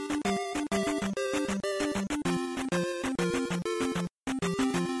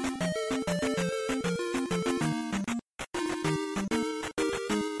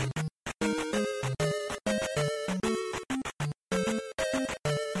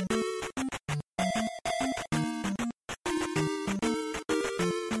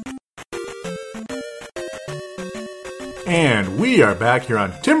 And we are back here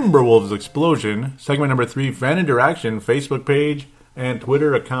on Timberwolves Explosion, segment number 3, fan interaction, Facebook page, and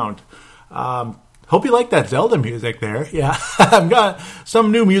Twitter account. Hope you like that Zelda music there. Yeah, I've got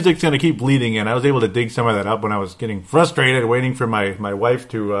some new music's going to keep bleeding in. I was able to dig some of that up when I was getting frustrated waiting for my wife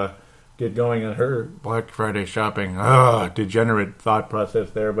to get going on her Black Friday shopping. Degenerate thought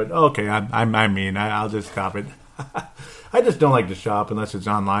process there, but okay, I mean, I'll just stop it. I just don't like to shop unless it's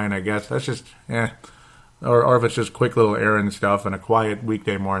online, I guess. That's just, Or if it's just quick little errand stuff and a quiet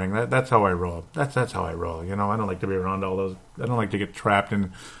weekday morning. That's how I roll. That's how I roll. You know, I don't like to be around all those. I don't like to get trapped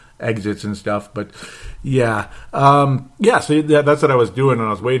in exits and stuff. But yeah, So that's what I was doing when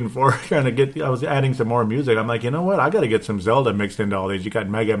I was waiting for I was adding some more music. I'm like, you know what? I got to get some Zelda mixed into all these. You got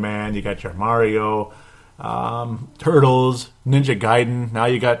Mega Man. You got your Mario, Turtles, Ninja Gaiden. Now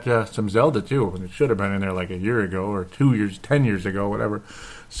you got some Zelda too. And it should have been in there like a year ago or 2 years, 10 years ago, whatever.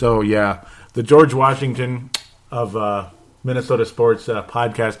 So yeah. The George Washington of Minnesota sports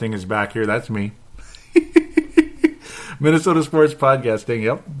podcasting is back here. That's me. Minnesota sports podcasting.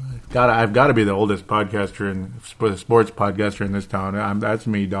 Yep, I've got to be the oldest podcaster sports podcaster in this town. That's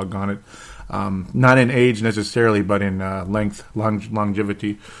me. Doggone it. Not in age necessarily, but in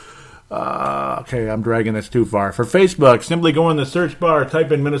longevity. Okay, I'm dragging this too far. For Facebook, simply go in the search bar, type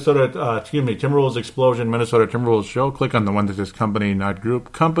in Timberwolves Explosion, Minnesota Timberwolves Show. Click on the one that says Company, not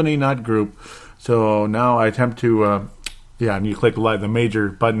Group. Company, not Group. So now I attempt to, and you click the major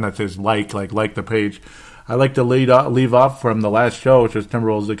button that says like the page. I like to leave off from the last show, which was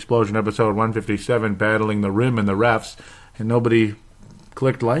Timberwolves Explosion episode 157, battling the rim and the refs, and nobody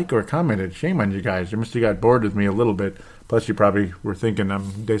clicked like or commented. Shame on you guys. You must have got bored with me a little bit. Plus, you probably were thinking I'm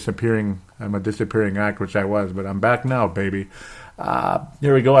a disappearing act, which I was, but I'm back now, baby.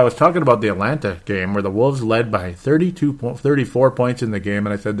 Here we go. I was talking about the Atlanta game where the Wolves led by 34 points in the game,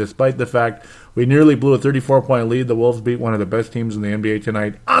 and I said despite the fact we nearly blew a 34-point lead, the Wolves beat one of the best teams in the NBA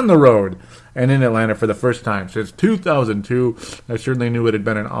tonight on the road and in Atlanta for the first time since 2002. I certainly knew it had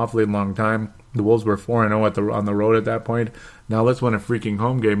been an awfully long time. The Wolves were 4-0 on the road at that point. Now let's win a freaking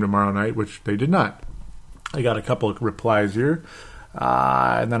home game tomorrow night, which they did not. I got a couple of replies here.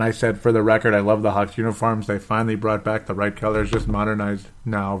 And then I said, for the record, I love the Hawks uniforms. They finally brought back the right colors, just modernized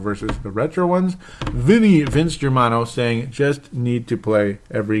now versus the retro ones. Vince Germano saying, just need to play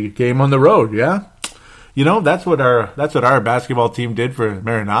every game on the road, yeah? You know, that's what our basketball team did for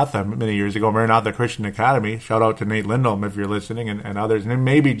Maranatha many years ago, Maranatha Christian Academy. Shout out to Nate Lindholm if you're listening, and others. And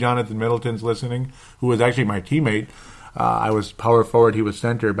maybe Jonathan Middleton's listening, who was actually my teammate. I was power forward, he was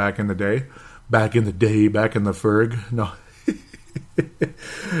center back in the day. Back in the Ferg. No.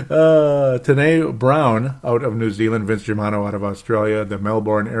 Tanae Brown out of New Zealand, Vince Germano out of Australia, the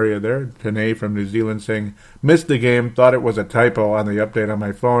Melbourne area there. Tanae from New Zealand saying, missed the game, thought it was a typo on the update on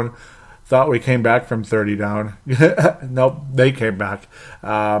my phone. Thought we came back from 30 down. Nope, they came back.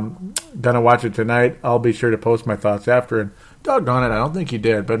 Gonna watch it tonight. I'll be sure to post my thoughts after. And doggone it, I don't think he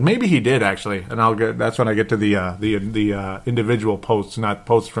did, but maybe he did actually. And that's when I get to the individual posts, not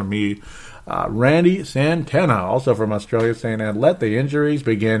posts from me. Randy Santana, also from Australia, saying, and let the injuries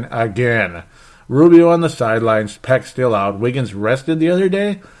begin again. Rubio on the sidelines, Peck still out. Wiggins rested the other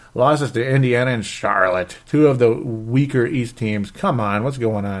day. Losses to Indiana and Charlotte, two of the weaker East teams. Come on, what's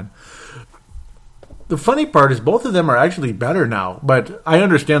going on? The funny part is both of them are actually better now, but I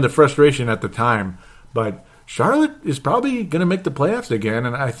understand the frustration at the time. But Charlotte is probably going to make the playoffs again,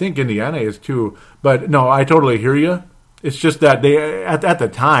 and I think Indiana is too. But no, I totally hear you. It's just that they at the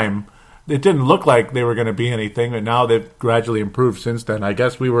time, it didn't look like they were going to be anything, and now they've gradually improved since then. I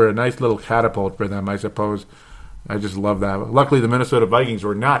guess we were a nice little catapult for them, I suppose. I just love that. Luckily, the Minnesota Vikings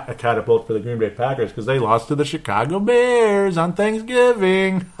were not a catapult for the Green Bay Packers because they lost to the Chicago Bears on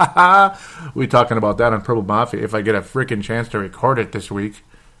Thanksgiving. We talking about that on Purple Mafia if I get a freaking chance to record it this week.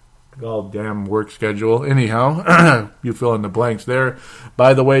 All damn work schedule. Anyhow, you fill in the blanks there.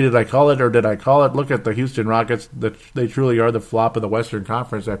 By the way, did I call it or did I call it? Look at the Houston Rockets. They truly are the flop of the Western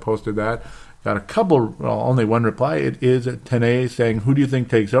Conference. I posted that. Got a couple, only one reply. It is Tanae saying, who do you think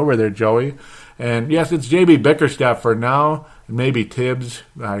takes over there, Joey? And yes, it's J.B. Bickerstaff for now. Maybe Tibbs.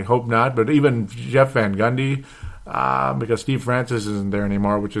 I hope not. But even Jeff Van Gundy, because Steve Francis isn't there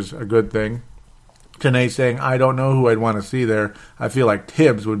anymore, which is a good thing. Tanae saying, I don't know who I'd want to see there. I feel like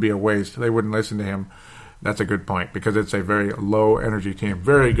Tibbs would be a waste. They wouldn't listen to him. That's a good point because it's a very low-energy team.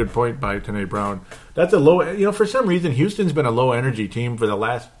 Very good point by Tanae Brown. That's a low... for some reason, Houston's been a low-energy team for the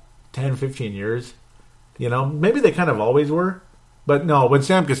last 10, 15 years. Maybe they kind of always were. But no, when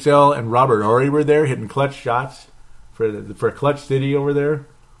Sam Cassell and Robert Horry were there hitting clutch shots for Clutch City over there,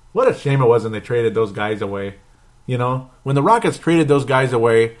 what a shame it was when they traded those guys away. When the Rockets traded those guys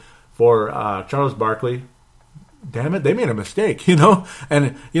away for Charles Barkley, damn it, they made a mistake,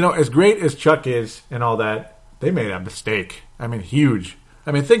 And, as great as Chuck is and all that, they made a mistake. I mean, huge.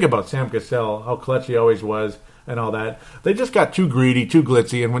 I mean, think about Sam Cassell, how clutch he always was and all that. They just got too greedy, too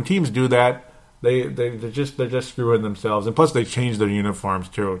glitzy, and when teams do that, they're just screwing themselves. And plus, they changed their uniforms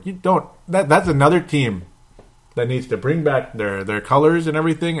too. That's another team that needs to bring back their colors and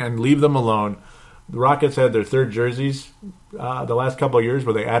everything and leave them alone. The Rockets had their third jerseys the last couple of years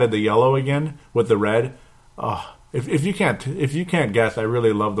where they added the yellow again with the red. Oh, if you can't guess, I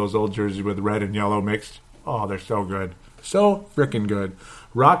really love those old jerseys with red and yellow mixed. Oh, they're so good, so freaking good.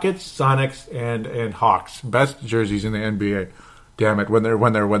 Rockets, Sonics, and Hawks, best jerseys in the NBA. Damn it, when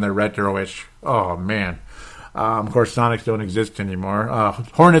they're retro-ish. Oh man. Of course, Sonics don't exist anymore.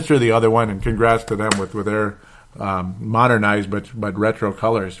 Hornets are the other one, and congrats to them with their modernized but retro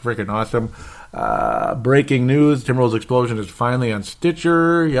colors. Freaking awesome. Breaking news: Timberwolves Explosion is finally on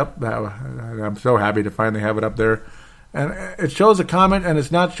Stitcher. Yep, I'm so happy to finally have it up there. And it shows a comment, and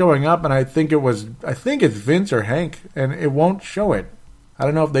it's not showing up. And I think it's Vince or Hank, and it won't show it. I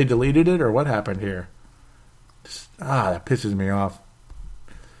don't know if they deleted it or what happened here. That pisses me off.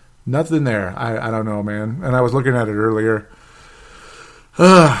 Nothing there. I don't know, man. And I was looking at it earlier.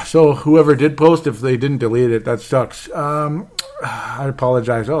 So whoever did post, if they didn't delete it, that sucks. I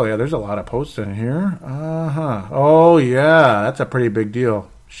apologize. Oh, yeah, there's a lot of posts in here. Oh, yeah, that's a pretty big deal.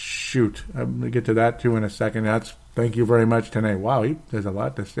 Shoot. I'm going to get to that, too, in a second. Thank you very much, Tanae. Wow, there's a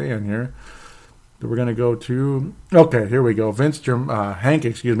lot to say in here. We're going to go to... Okay, here we go. Hank,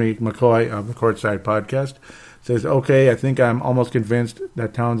 McCoy of the Courtside Podcast says, okay, I think I'm almost convinced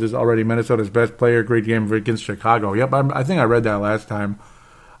that Towns is already Minnesota's best player. Great game against Chicago. Yep, I think I read that last time.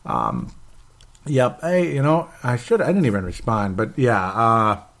 Yep, I didn't even respond, but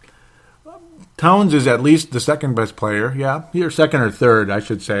yeah, Towns is at least the second best player. Yeah, you're second or third, I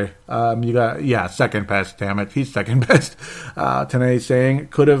should say. Second best. Damn it, he's second best. Tanae saying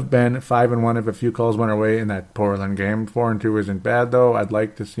could have been 5-1 if a few calls went away in that Portland game. 4-2 isn't bad though. I'd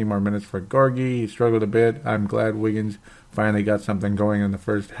like to see more minutes for Gorgie. He struggled a bit. I'm glad Wiggins finally got something going in the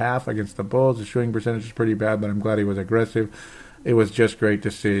first half against the Bulls. The shooting percentage is pretty bad, but I'm glad he was aggressive. It was just great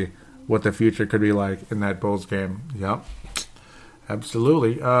to see what the future could be like in that Bulls game. Yep.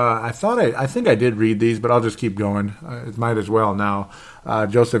 Absolutely. I think I did read these, but I'll just keep going. It might as well now.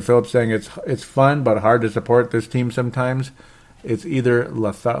 Joseph Phillips saying it's fun but hard to support this team sometimes. It's either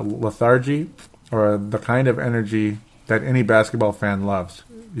lethargy or the kind of energy that any basketball fan loves.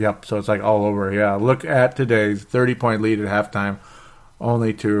 Yep, so it's like all over. Yeah, look at today's 30-point lead at halftime,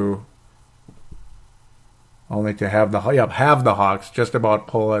 only to have the Hawks just about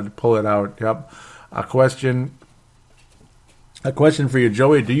pull it out. Yep. A question for you,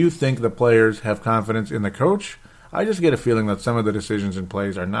 Joey. Do you think the players have confidence in the coach? I just get a feeling that some of the decisions and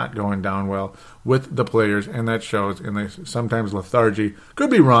plays are not going down well with the players, and that shows in the sometimes lethargy. Could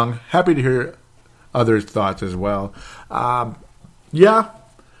be wrong. Happy to hear others' thoughts as well. Yeah,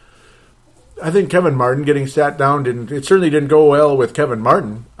 I think Kevin Martin getting sat down it certainly didn't go well with Kevin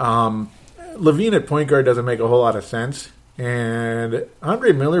Martin. Levine at point guard doesn't make a whole lot of sense. And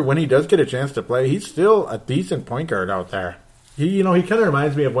Andre Miller, when he does get a chance to play, he's still a decent point guard out there. He kind of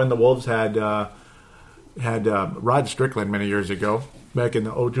reminds me of when the Wolves had Rod Strickland many years ago, back in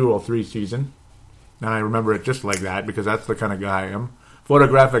the 02-03 season. And I remember it just like that because that's the kind of guy I am.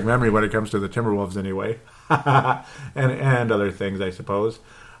 Photographic memory when it comes to the Timberwolves anyway. and other things, I suppose.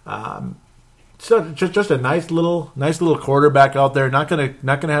 So just a nice little quarterback out there. Not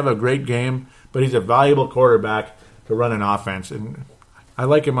gonna have a great game, but he's a valuable quarterback to run an offense. And I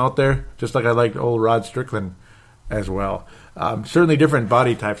like him out there, just like I liked old Rod Strickland as well. Certainly different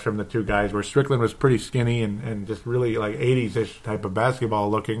body types from the two guys, where Strickland was pretty skinny and just really like 80s-ish type of basketball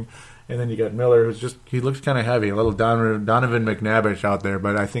looking. And then you got Miller, he looks kind of heavy, a little Donovan McNabb out there,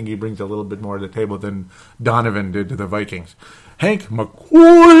 but I think he brings a little bit more to the table than Donovan did to the Vikings. Hank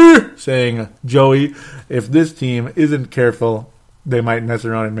McCoy saying, Joey, if this team isn't careful, they might mess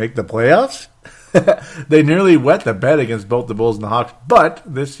around and make the playoffs. They nearly wet the bed against both the Bulls and the Hawks, but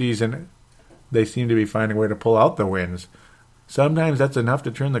this season they seem to be finding a way to pull out the wins. Sometimes that's enough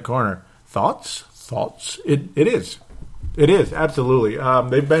to turn the corner. Thoughts? It is. It is, absolutely.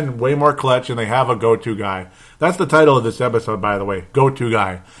 They've been way more clutch, and they have a go-to guy. That's the title of this episode, by the way, go-to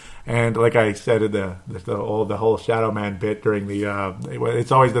guy. And like I said in the whole Shadow Man bit during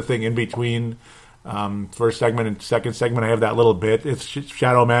it's always the thing in between first segment and second segment. I have that little bit. It's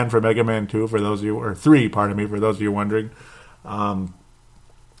Shadow Man for Mega Man 2, for those of you, or 3, pardon me, for those of you wondering.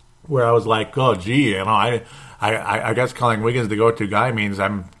 Where I was like, oh, gee, I guess calling Wiggins the go-to guy means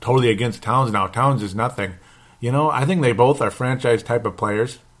I'm totally against Towns now. Towns is nothing. I think they both are franchise type of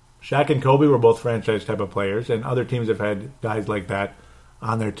players. Shaq and Kobe were both franchise type of players, and other teams have had guys like that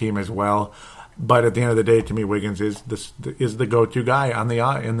on their team as well. But at the end of the day, to me, Wiggins is the go-to guy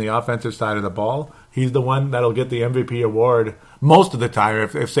in the offensive side of the ball. He's the one that'll get the MVP award most of the time.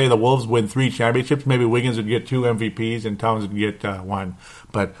 If say the Wolves win 3 championships, maybe Wiggins would get 2 MVPs and Towns would get 1.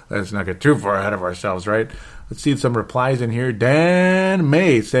 But let's not get too far ahead of ourselves, right? Let's see some replies in here. Dan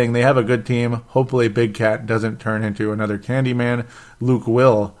May saying they have a good team. Hopefully Big Cat doesn't turn into another Candyman. Luke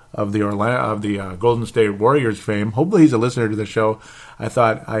Will of the Golden State Warriors fame. Hopefully he's a listener to the show. I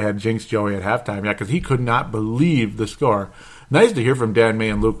thought I had jinxed Joey at halftime, because he could not believe the score. Nice to hear from Dan May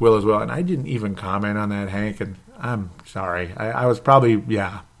and Luke Will as well. And I didn't even comment on that, Hank, and I'm sorry. I was probably,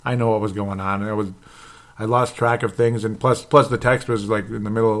 I know what was going on. I lost track of things, and plus the text was like in the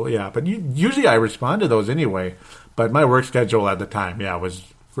middle, But usually I respond to those anyway. But my work schedule at the time, was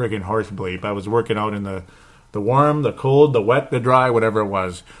friggin' horse bleep. I was working out in the warm, the cold, the wet, the dry, whatever it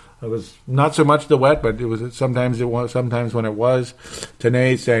was. It was not so much the wet, but sometimes when it was.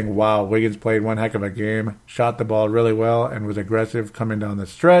 Tanae saying, wow, Wiggins played one heck of a game, shot the ball really well, and was aggressive coming down the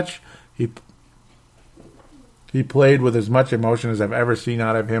stretch. He played with as much emotion as I've ever seen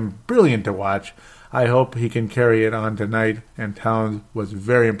out of him. Brilliant to watch. I hope he can carry it on tonight. And Towns was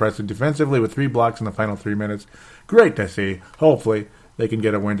very impressive defensively with 3 blocks in the final 3 minutes. Great to see. Hopefully they can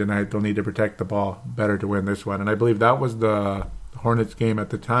get a win tonight. They'll need to protect the ball better to win this one. And I believe that was the Hornets game at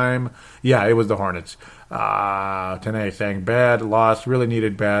the time. Yeah, it was the Hornets. Tanae saying bad loss. Really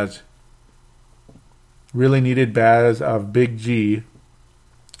needed Baz really needed Baz of Big G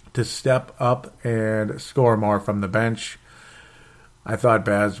to step up and score more from the bench. I thought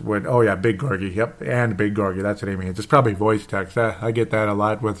Baz would... Oh, yeah, Big Gorgie. Yep, and Big Gorgie. That's what he means. It's probably voice text. I get that a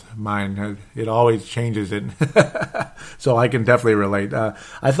lot with mine. It always changes it. So I can definitely relate.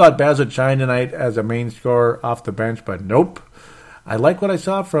 I thought Baz would shine tonight as a main scorer off the bench, but nope. I like what I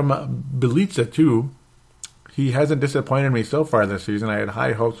saw from Bjelica, too. He hasn't disappointed me so far this season. I had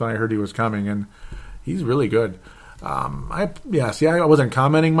high hopes when I heard he was coming, and he's really good. I wasn't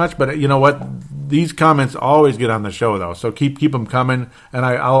commenting much, but you know what? These comments always get on the show, though. So keep them coming, and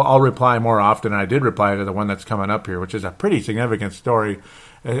I'll reply more often. I did reply to the one that's coming up here, which is a pretty significant story.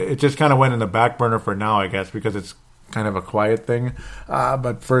 It just kind of went in the back burner for now, I guess, because it's kind of a quiet thing.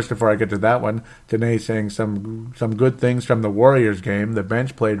 But first, before I get to that one, Tanae saying some good things from the Warriors game. The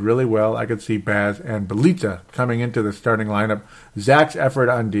bench played really well. I could see Baz and Bjelica coming into the starting lineup. Zach's effort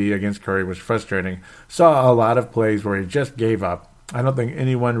on D against Curry was frustrating. Saw a lot of plays where he just gave up. I don't think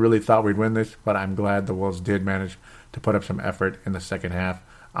anyone really thought we'd win this, but I'm glad the Wolves did manage to put up some effort in the second half.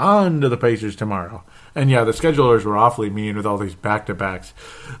 On to the Pacers tomorrow. And yeah, the schedulers were awfully mean with all these back-to-backs.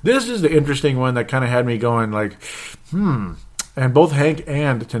 This is the interesting one that kind of had me going like, And both Hank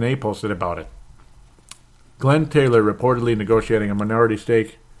and Tanae posted about it. Glenn Taylor reportedly negotiating a minority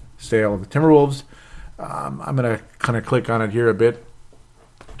stake sale of the Timberwolves. I'm going to kind of click on it here a bit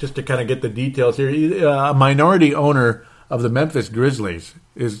just to kind of get the details here. A minority owner of the Memphis Grizzlies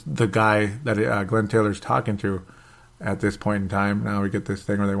is the guy that Glenn Taylor's talking to at this point in time. Now we get this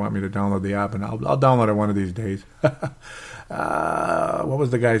thing where they want me to download the app, and I'll download it one of these days. What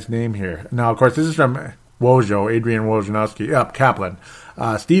was the guy's name here? Now, of course, this is from Woj, Adrian Wojnarowski, Kaplan.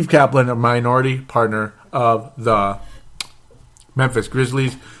 Steve Kaplan, a minority partner of the Memphis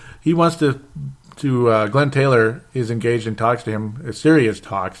Grizzlies. He wants to Glenn Taylor is engaged in talks to him, serious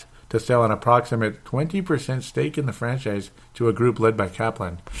talks, to sell an approximate 20% stake in the franchise to a group led by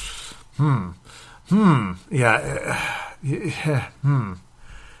Kaplan.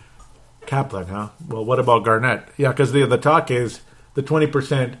 Kaplan, huh? Well, what about Garnett? Yeah, because the talk is the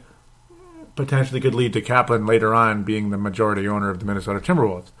 20% potentially could lead to Kaplan later on being the majority owner of the Minnesota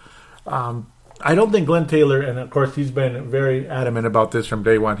Timberwolves. I don't think Glenn Taylor, and of course he's been very adamant about this from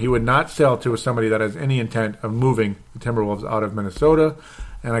day one, he would not sell to somebody that has any intent of moving the Timberwolves out of Minnesota,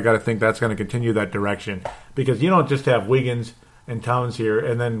 and I got to think that's going to continue that direction. Because you don't just have Wiggins and Towns here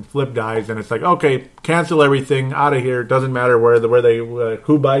and then flip guys, and it's like, okay, cancel everything, out of here, doesn't matter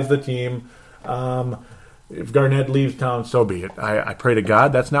who buys the team. If Garnett leaves town, so be it. I pray to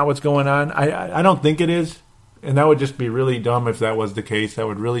God that's not what's going on. I don't think it is, and that would just be really dumb if that was the case. That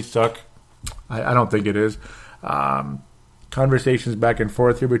would really suck. I don't think it is. Conversations back and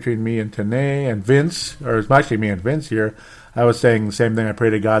forth here between me and Tanae and Vince, or it's actually me and Vince here. I was saying the same thing. I pray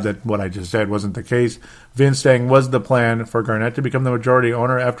to God that what I just said wasn't the case. Vince saying, was the plan for Garnett to become the majority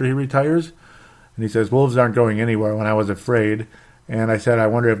owner after he retires? And he says, Wolves aren't going anywhere when I was afraid. And I said, I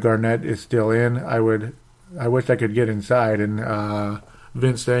wonder if Garnett is still in. I wish I could get inside. And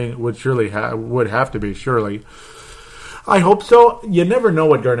Vince saying would have to be, surely. I hope so. You never know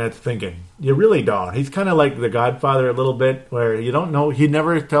what Garnett's thinking. You really don't. He's kind of like the Godfather a little bit, where you don't know. He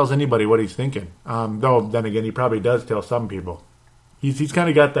never tells anybody what he's thinking. Though, then again, he probably does tell some people. He's kind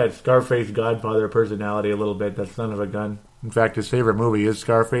of got that Scarface Godfather personality a little bit, that son of a gun. In fact, his favorite movie is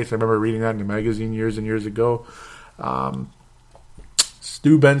Scarface. I remember reading that in a magazine years and years ago.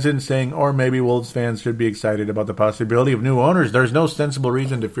 Stu Benson saying, or maybe Wolves fans should be excited about the possibility of new owners. There's no sensible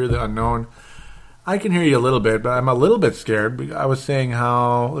reason to fear the unknown. I can hear you a little bit, but I'm a little bit scared. I was saying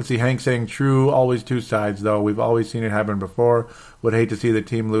Hank saying true, always two sides, though. We've always seen it happen before. Would hate to see the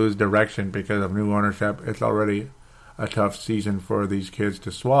team lose direction because of new ownership. It's already a tough season for these kids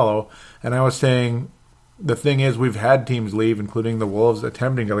to swallow. And I was saying the thing is we've had teams leave, including the Wolves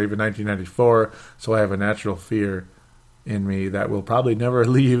attempting to leave in 1994, so I have a natural fear in me that we'll probably never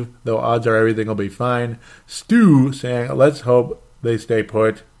leave, though odds are everything will be fine. Stu saying, let's hope they stay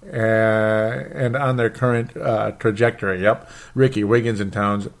put and on their current trajectory. Yep. Ricky, Wiggins, and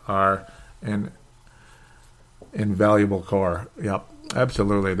Towns are an invaluable core. Yep.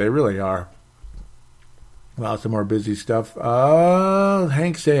 Absolutely. They really are. Wow, some more busy stuff.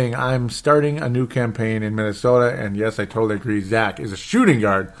 Hank saying, I'm starting a new campaign in Minnesota, and yes, I totally agree. Zach is a shooting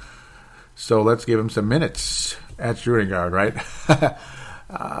guard, so let's give him some minutes at shooting guard, right?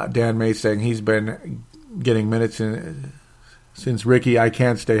 Dan May saying he's been getting minutes since Ricky. I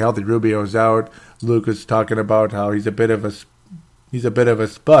can't stay healthy. Rubio's out. Lucas talking about how he's a bit of a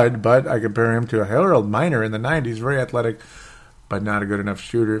spud, but I compare him to a Harold Miner in the 90s. Very athletic, but not a good enough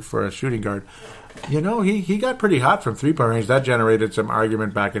shooter for a shooting guard. You know, he got pretty hot from three-point range. That generated some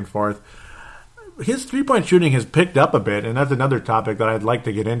argument back and forth. his three-point shooting has picked up a bit, and that's another topic that I'd like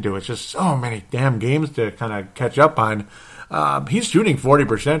to get into. It's just so many damn games to kind of catch up on. He's shooting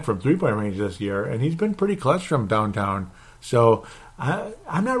 40% from three-point range this year, and he's been pretty clutch from downtown. So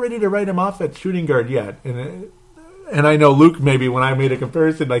I'm not ready to write him off at shooting guard yet. And I know Luke, maybe when I made a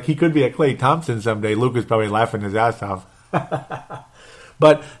comparison, like he could be a Klay Thompson someday. Luke was probably laughing his ass off.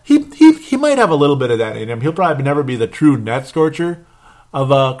 But he might have a little bit of that in him. He'll probably never be the true net scorcher of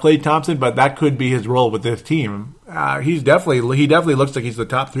Klay Thompson, but that could be his role with this team. He definitely looks like he's the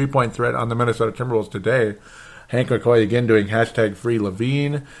top 3-point threat on the Minnesota Timberwolves today. Hank McCoy again doing hashtag free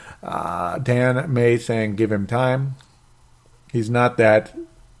Levine. Dan May saying give him time. He's not that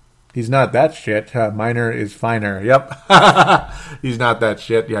shit. Minor is finer. Yep. He's not that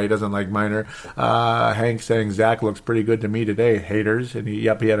shit. Yeah, he doesn't like Minor. Hank saying Zach looks pretty good to me today. Haters. And he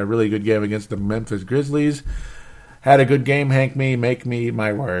had a really good game against the Memphis Grizzlies. Had a good game, Hank me, make me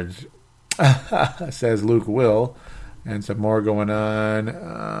my words. Says Luke Will. And some more going on.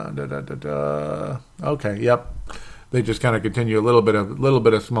 Okay, yep. They just kind of continue a little bit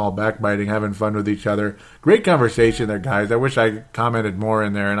of small backbiting, having fun with each other. Great conversation there, guys. I wish I commented more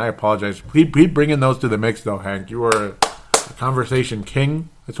in there, and I apologize. Keep bringing those to the mix, though, Hank. You are a conversation king.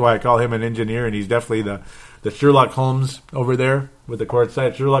 That's why I call him an engineer, and he's definitely the Sherlock Holmes over there with the court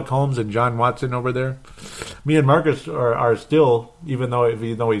side. Sherlock Holmes and John Watson over there. Me and Marcus are still, even though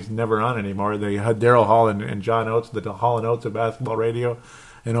he's never on anymore, they had Daryl Hall and John Oates, the Hall and Oates of basketball radio.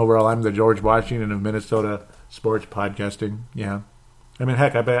 And overall, I'm the George Washington of Minnesota sports podcasting. Yeah. I mean,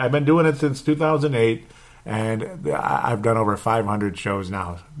 heck, I've been doing it since 2008, and I've done over 500 shows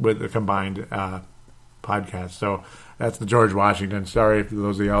now with the combined podcast. So that's the George Washington. Sorry for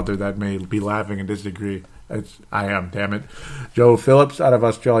those of you out there that may be laughing and disagree. I am, damn it. Joe Phillips out of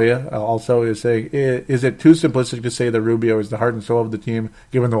Australia also is saying, is it too simplistic to say that Rubio is the heart and soul of the team,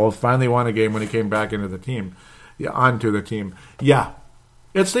 given the Wolves finally won a game when he came back into the team, onto the team? Yeah.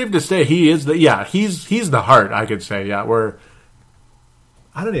 It's safe to say he is he's the heart, I could say. Yeah,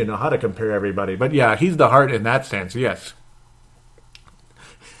 I don't even know how to compare everybody, but yeah, he's the heart in that sense, yes.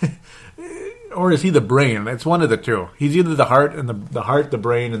 Or is he the brain? It's one of the two. He's either the heart and the heart, the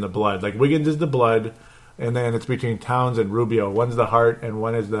brain, and the blood. Like Wiggins is the blood, and then it's between Towns and Rubio. One's the heart and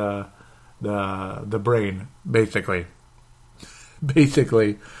one is the brain, basically.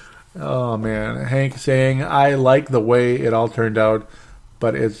 Basically. Oh man. Hank saying, I like the way it all turned out,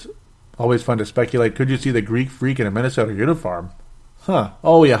 but it's always fun to speculate. Could you see the Greek Freak in a Minnesota uniform? Huh.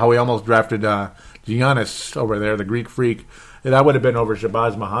 Oh, yeah, how we almost drafted Giannis over there, the Greek Freak. That would have been over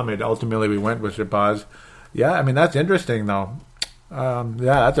Shabazz Muhammad. Ultimately, we went with Shabazz. Yeah, I mean, that's interesting, though. Yeah,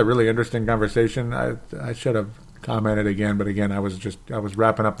 that's a really interesting conversation. I should have commented again, but again, I was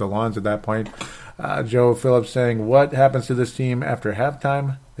wrapping up the lawns at that point. Joe Phillips saying, what happens to this team after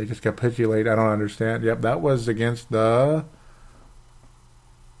halftime? They just capitulate. I don't understand. Yep, that was against the...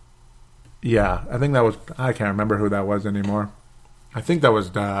 Yeah, I think that was... I can't remember who that was anymore. I think that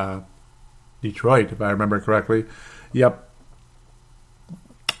was Detroit, if I remember correctly. Yep.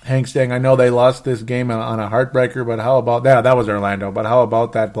 Hank saying, I know they lost this game on a heartbreaker, but how about... Yeah, that was Orlando, but how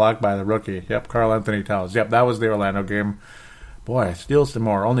about that block by the rookie? Yep, Karl Anthony Towns. Yep, that was the Orlando game. Boy, still some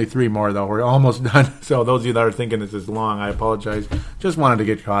more. Only 3 more, though. We're almost done. So those of you that are thinking this is long, I apologize. Just wanted to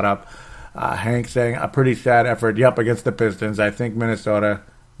get caught up. Hank saying, a pretty sad effort. Yep, against the Pistons. I think Minnesota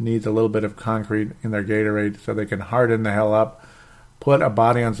needs a little bit of concrete in their Gatorade so they can harden the hell up. Put a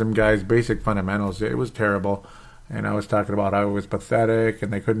body on some guys' basic fundamentals. It was terrible. And I was talking about how it was pathetic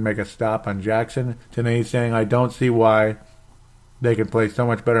and they couldn't make a stop on Jackson. Today saying, I don't see why they can play so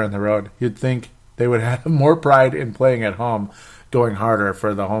much better on the road. You'd think they would have more pride in playing at home, going harder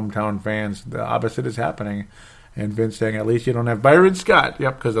for the hometown fans. The opposite is happening. And Vince saying, at least you don't have Byron Scott.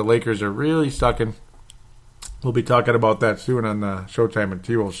 Yep, because the Lakers are really sucking. We'll be talking about that soon on the Showtime and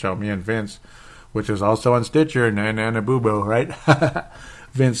T-Wolves show, me and Vince, which is also on Stitcher and Boo-Boo, right?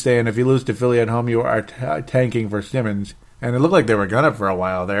 Vince saying, if you lose to Philly at home, you are tanking for Simmons. And it looked like they were gonna for a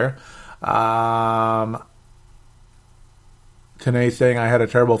while there. Tanae saying, I had a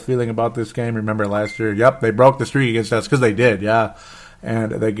terrible feeling about this game. Remember last year? Yep, they broke the streak against us because they did, yeah.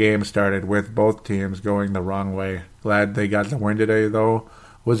 And the game started with both teams going the wrong way. Glad they got the win today, though.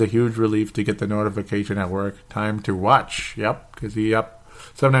 Was a huge relief to get the notification at work. Time to watch. Yep, because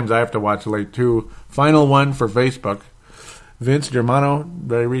sometimes I have to watch late too. Final one for Facebook. Vince Germano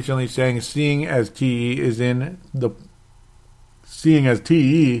very recently saying, seeing as TE is the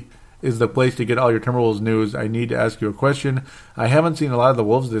place to get all your Timberwolves news, I need to ask you a question. I haven't seen a lot of the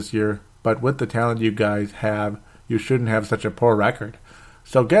Wolves this year, but with the talent you guys have, you shouldn't have such a poor record.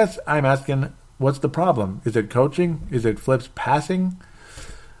 So guess I'm asking, what's the problem? Is it coaching? Is it Flip's passing?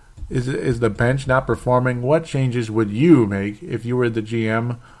 Is the bench not performing? What changes would you make if you were the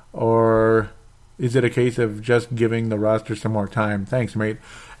GM? Or is it a case of just giving the roster some more time? Thanks, mate.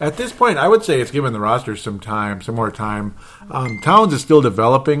 At this point, I would say it's giving the roster some more time. Towns is still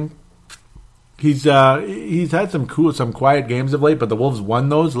developing. He's had some quiet games of late, but the Wolves won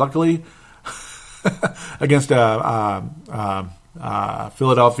those, luckily, against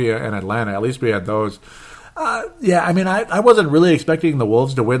Philadelphia and Atlanta. At least we had those. I wasn't really expecting the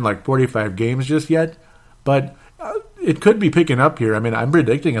Wolves to win like 45 games just yet, but it could be picking up here. I mean, I'm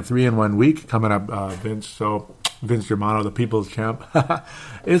predicting a 3-1 week coming up, Vince. So Vince Germano, the people's champ.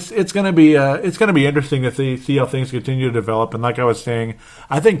 it's going to be interesting to see how things continue to develop. And like I was saying,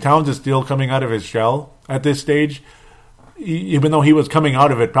 I think Towns is still coming out of his shell at this stage, even though he was coming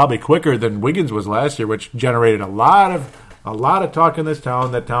out of it probably quicker than Wiggins was last year, which generated a lot of talk in this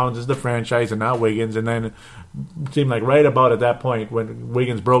town that Towns is the franchise and not Wiggins. And then it seemed like right about at that point when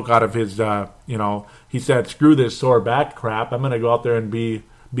Wiggins broke out of his, he said, screw this sore back crap. I'm going to go out there and be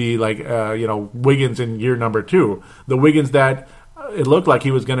like, Wiggins in year number 2. The Wiggins that it looked like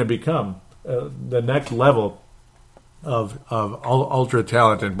he was going to become the next level of ultra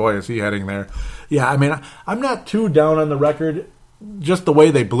talent. And boy, is he heading there. Yeah, I mean, I'm not too down on the record. Just the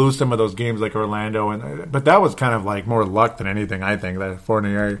way they blew some of those games like Orlando, but that was kind of like more luck than anything, I think, that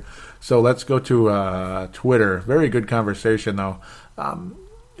Fournier. So let's go to Twitter. Very good conversation, though.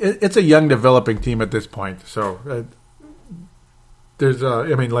 It's a young developing team at this point. So there's,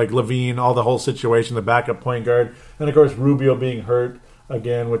 like Levine, all the whole situation, the backup point guard, and of course Rubio being hurt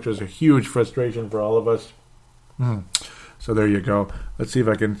again, which was a huge frustration for all of us. So there you go. Let's see if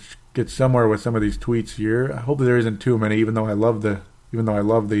I can get somewhere with some of these tweets here. I hope there isn't too many, even though I love the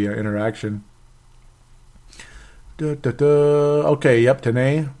interaction. Okay, yep,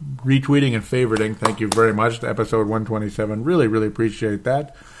 Tanae, retweeting and favoriting. Thank you very much to episode 127. Really, really appreciate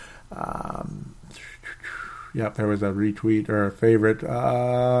that. Yep, there was a retweet or a favorite.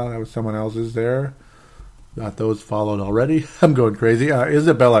 That was someone else's there. Got those followed already. I'm going crazy.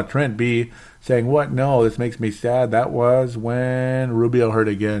 Isabella Trent B saying, what? No, this makes me sad. That was when Rubio hurt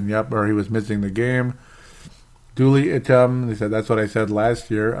again. Yep, or he was missing the game. Dooley Itum, they said, that's what I said last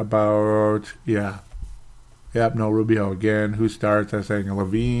year about, Yep, no, Rubio again. Who starts? I was saying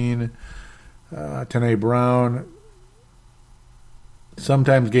Levine. Tanae Brown.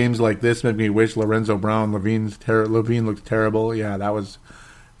 Sometimes games like this make me wish Lorenzo Brown. Levine looks terrible. Yeah, that was,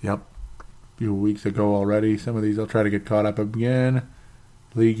 a few weeks ago already. Some of these I'll try to get caught up again.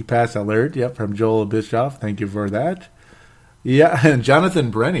 League pass alert, from Joel Bischoff. Thank you for that. Yeah, and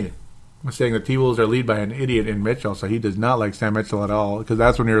Jonathan Brenny was saying the T-Wolves are led by an idiot in Mitchell, so he does not like Sam Mitchell at all, because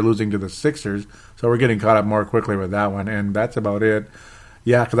that's when you're losing to the Sixers, so we're getting caught up more quickly with that one, and that's about it.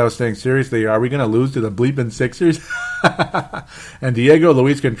 Yeah, because I was saying, seriously, are we going to lose to the bleeping Sixers? And Diego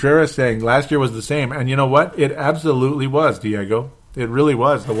Luis Contreras saying last year was the same, and you know what? It absolutely was, Diego. It really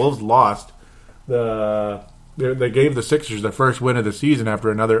was. The Wolves lost. They gave the Sixers the first win of the season after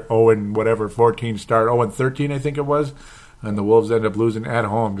another 0-14 start, 0-13 I think it was, and the Wolves ended up losing at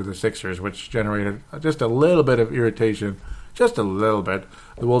home to the Sixers, which generated just a little bit of irritation, just a little bit.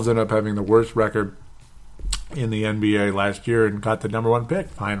 The Wolves ended up having the worst record in the NBA last year and got the number 1 pick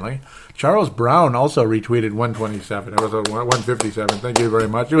finally. Charles Brown also retweeted 127. It was a 157. Thank you very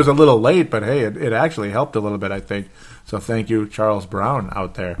much. It was a little late, but hey, it actually helped a little bit, I think. So thank you, Charles Brown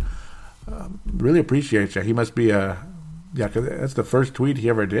out there. Really appreciate you. He must be cause that's the first tweet he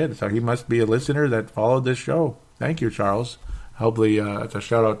ever did, so he must be a listener that followed this show. Thank you, Charles. Hopefully it's a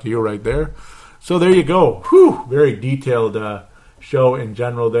shout out to you right there. So there you go. Whew, very detailed show in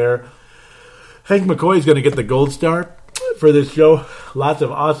general there. Hank McCoy is going to get the gold star for this show. Lots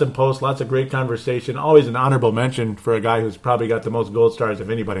of awesome posts, lots of great conversation. Always an honorable mention for a guy who's probably got the most gold stars of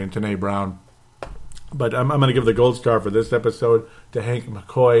anybody in Tanae Brown. But I'm going to give the gold star for this episode to Hank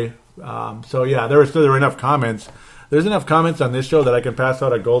McCoy. There were enough comments. There's enough comments on this show that I can pass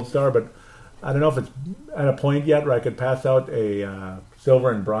out a gold star, but I don't know if it's at a point yet where I could pass out a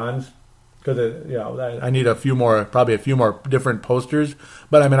silver and bronze, because I need probably a few more different posters.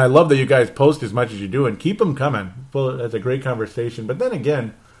 But I mean, I love that you guys post as much as you do and keep them coming. Well, that's a great conversation. But then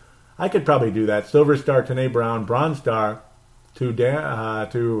again, I could probably do that. Silver star Tanae Brown, bronze star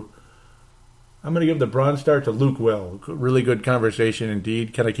to I'm going to give the bronze star to Luke Will. Really good conversation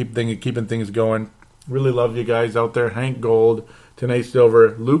indeed. Can I keeping things going? Really love you guys out there. Hank Gold, Tanae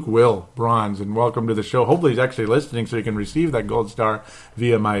Silver, Luke Will, bronze, and welcome to the show. Hopefully he's actually listening so he can receive that gold star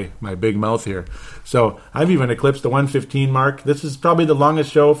via my big mouth here. So I've even eclipsed the 115 mark. This is probably the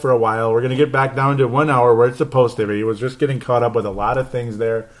longest show for a while. We're going to get back down to 1 hour where it's supposed to be. He was just getting caught up with a lot of things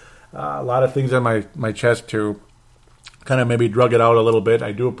there. A lot of things on my chest too. kind of maybe drug it out a little bit.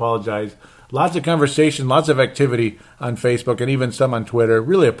 I do apologize. Lots of conversation, lots of activity on Facebook, and even some on Twitter.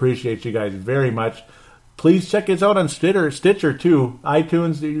 Really appreciate you guys very much. Please check us out on Stitcher too.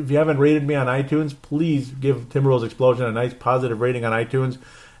 iTunes, if you haven't rated me on iTunes, please give Timberwolves Explosion a nice positive rating on iTunes.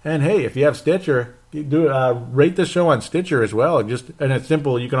 And hey, if you have Stitcher, rate the show on Stitcher as well. And it's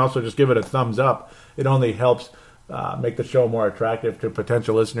simple. You can also just give it a thumbs up. It only helps make the show more attractive to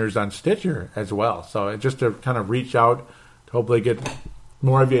potential listeners on Stitcher as well. So just to kind of reach out, to hopefully get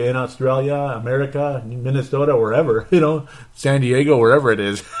more of you in Australia, America, Minnesota, wherever, San Diego, wherever it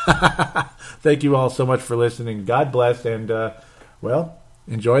is. Thank you all so much for listening. God bless, and,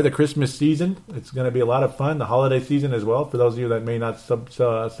 enjoy the Christmas season. It's going to be a lot of fun, the holiday season as well, for those of you that may not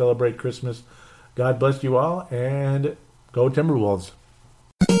celebrate Christmas. God bless you all, and go Timberwolves.